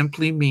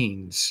simply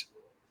means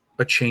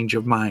a change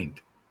of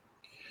mind.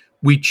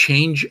 We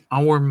change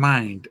our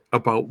mind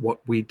about what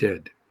we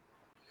did.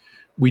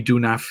 We do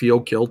not feel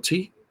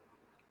guilty.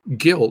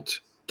 Guilt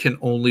can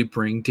only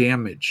bring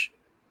damage.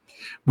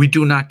 We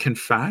do not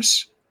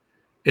confess,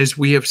 as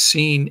we have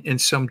seen in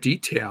some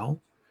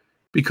detail,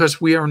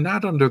 because we are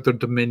not under the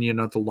dominion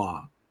of the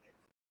law.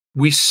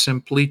 We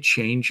simply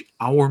change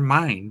our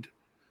mind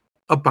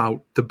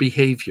about the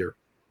behavior.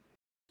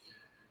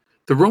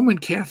 The Roman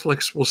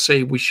Catholics will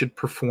say we should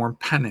perform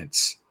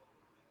penance.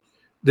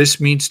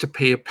 This means to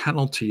pay a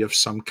penalty of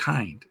some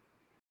kind.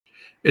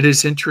 It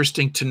is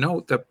interesting to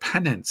note that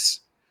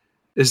penance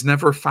is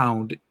never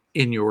found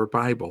in your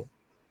Bible.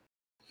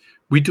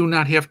 We do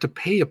not have to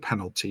pay a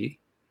penalty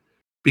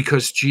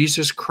because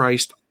Jesus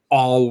Christ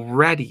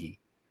already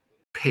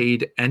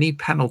paid any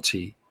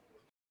penalty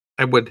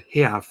I would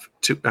have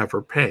to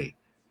ever pay.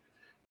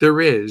 There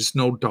is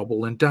no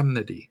double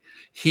indemnity.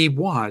 He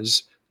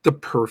was the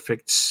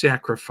perfect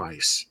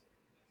sacrifice.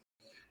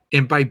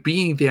 And by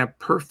being that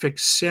perfect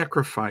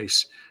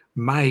sacrifice,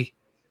 my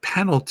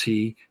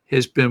penalty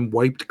has been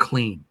wiped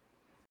clean.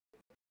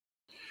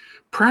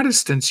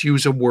 Protestants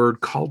use a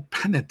word called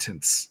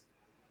penitence.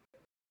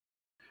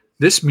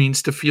 This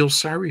means to feel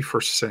sorry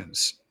for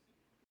sins.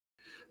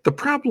 The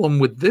problem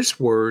with this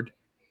word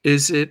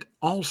is it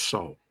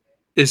also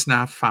is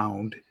not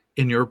found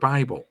in your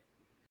Bible.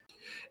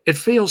 It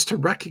fails to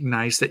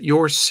recognize that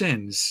your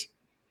sins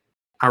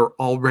are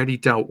already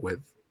dealt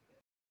with.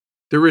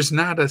 There is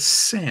not a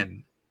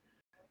sin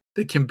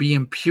that can be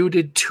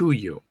imputed to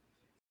you.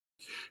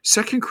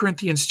 2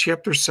 Corinthians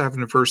chapter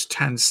 7 verse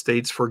 10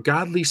 states, "For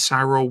godly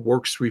sorrow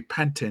works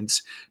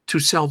repentance to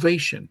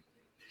salvation,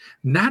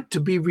 not to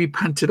be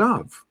repented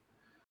of,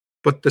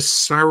 but the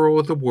sorrow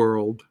of the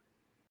world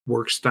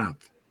works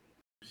death."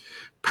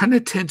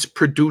 Penitence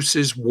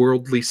produces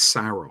worldly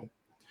sorrow,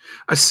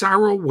 a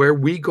sorrow where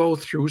we go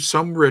through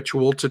some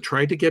ritual to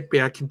try to get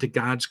back into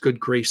God's good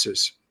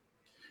graces.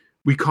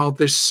 We call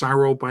this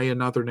sorrow by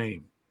another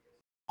name.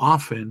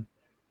 Often,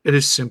 it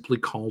is simply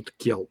called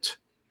guilt.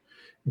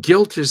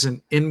 Guilt is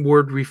an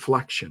inward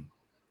reflection.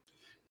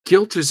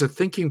 Guilt is a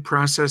thinking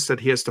process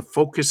that has to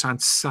focus on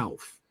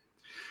self.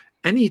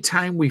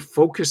 Anytime we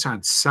focus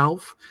on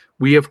self,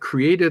 we have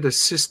created a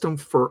system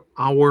for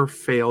our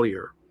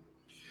failure.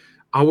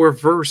 Our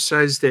verse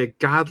says that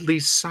godly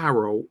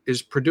sorrow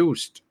is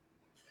produced.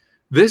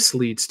 This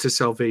leads to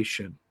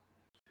salvation,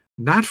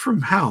 not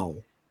from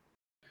hell,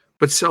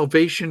 but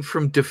salvation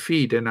from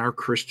defeat in our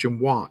Christian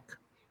walk.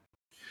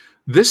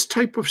 This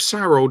type of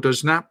sorrow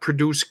does not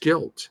produce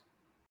guilt.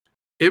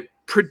 It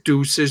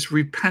produces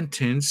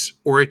repentance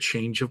or a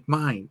change of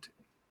mind,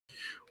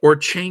 or a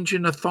change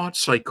in a thought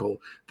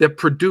cycle that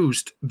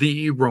produced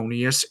the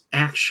erroneous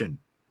action.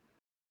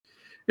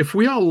 If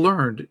we all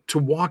learned to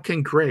walk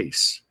in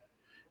grace,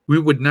 we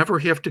would never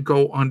have to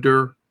go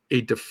under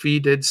a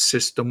defeated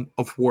system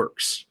of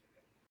works.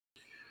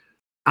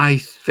 I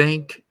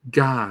thank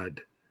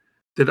God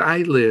that I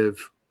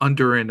live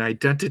under an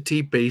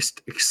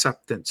identity-based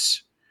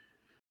acceptance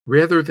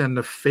rather than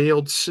the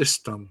failed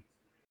system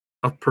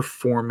of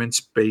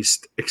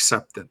performance-based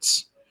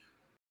acceptance.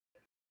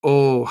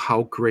 Oh,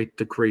 how great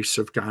the grace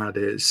of God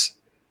is.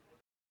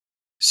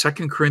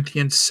 2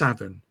 Corinthians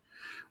 7,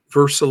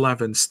 verse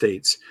 11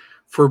 states,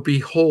 "For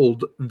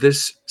behold,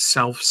 this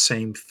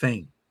self-same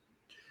thing,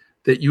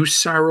 that you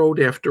sorrowed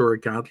after a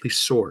godly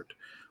sort,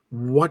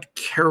 what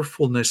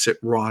carefulness it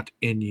wrought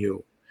in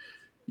you.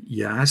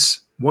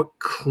 Yes, what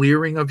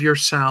clearing of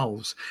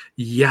yourselves.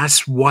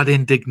 Yes, what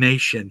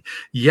indignation.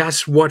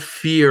 Yes, what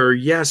fear.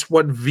 Yes,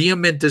 what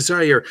vehement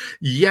desire.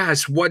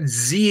 Yes, what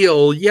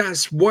zeal.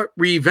 Yes, what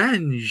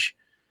revenge.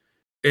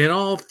 In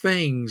all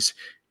things,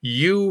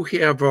 you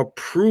have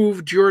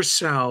approved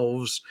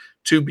yourselves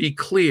to be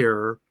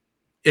clear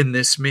in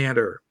this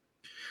matter."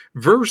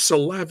 Verse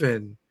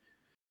 11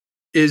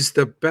 is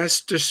the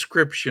best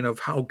description of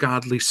how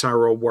godly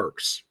sorrow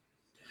works.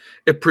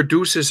 It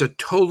produces a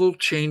total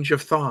change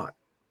of thought.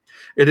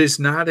 It is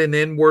not an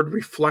inward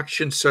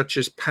reflection such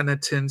as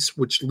penitence,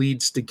 which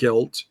leads to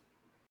guilt.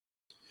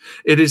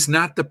 It is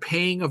not the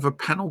paying of a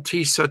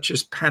penalty such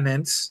as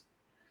penance.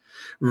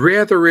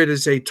 Rather, it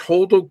is a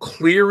total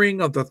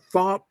clearing of the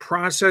thought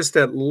process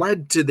that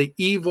led to the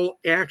evil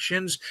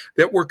actions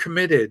that were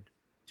committed.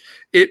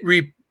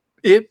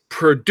 It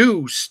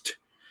produced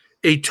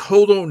a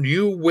total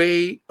new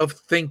way of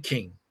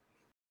thinking.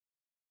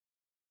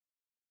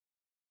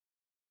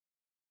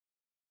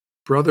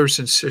 Brothers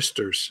and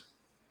sisters,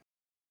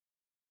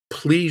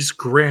 please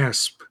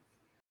grasp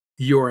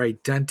your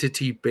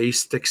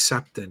identity-based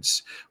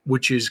acceptance,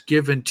 which is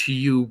given to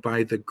you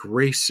by the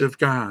grace of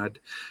God,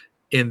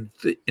 and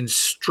the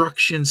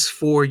instructions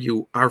for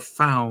you are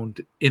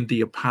found in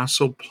the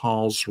Apostle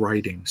Paul's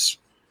writings.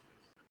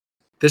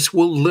 This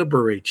will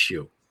liberate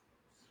you.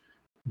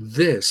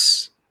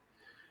 This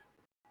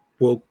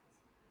will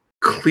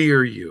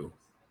clear you.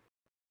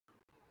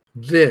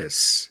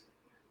 This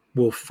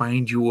will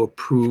find you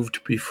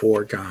approved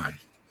before God.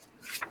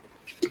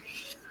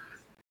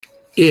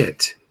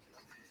 It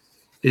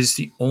is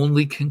the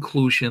only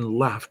conclusion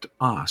left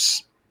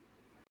us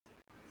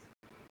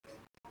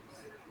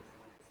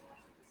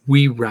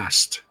We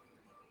rest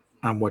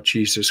on what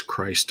Jesus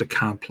Christ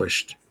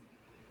accomplished.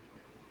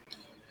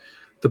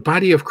 The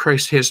body of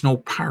Christ has no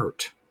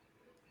part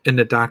in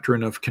the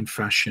doctrine of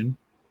confession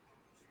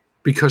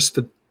because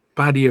the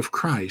body of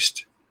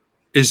Christ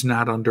is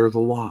not under the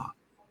law.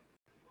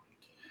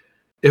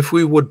 If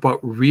we would but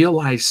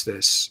realize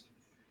this,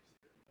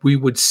 we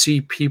would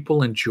see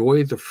people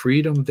enjoy the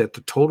freedom that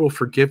the total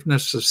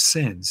forgiveness of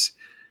sins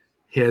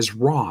has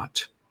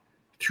wrought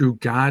through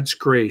God's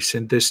grace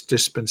in this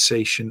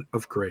dispensation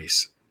of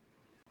grace.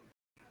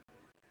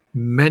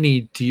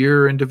 Many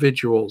dear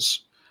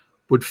individuals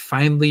would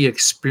finally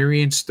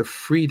experience the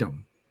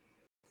freedom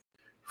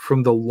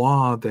from the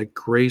law that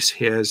grace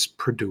has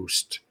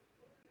produced.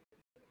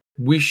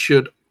 We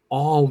should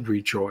all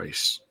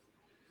rejoice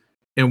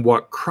in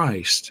what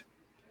Christ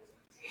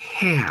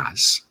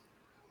has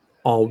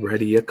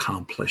already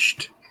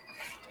accomplished.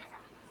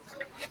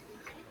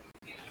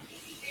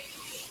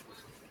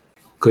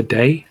 Good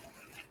day,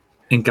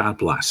 and God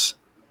bless.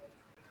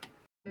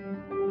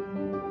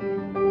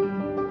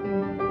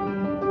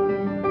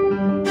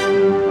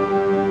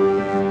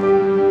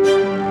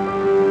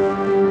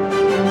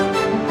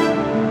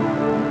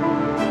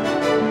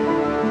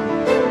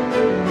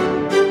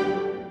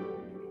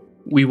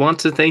 We want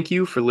to thank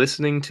you for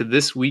listening to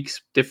this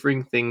week's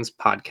Differing Things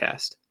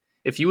podcast.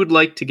 If you would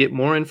like to get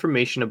more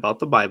information about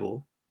the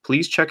Bible,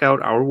 please check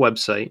out our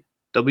website,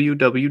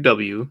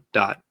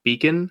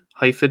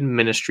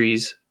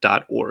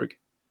 www.beacon-ministries.org.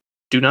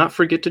 Do not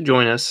forget to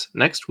join us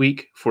next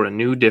week for a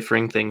new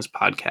Differing Things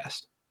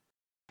podcast.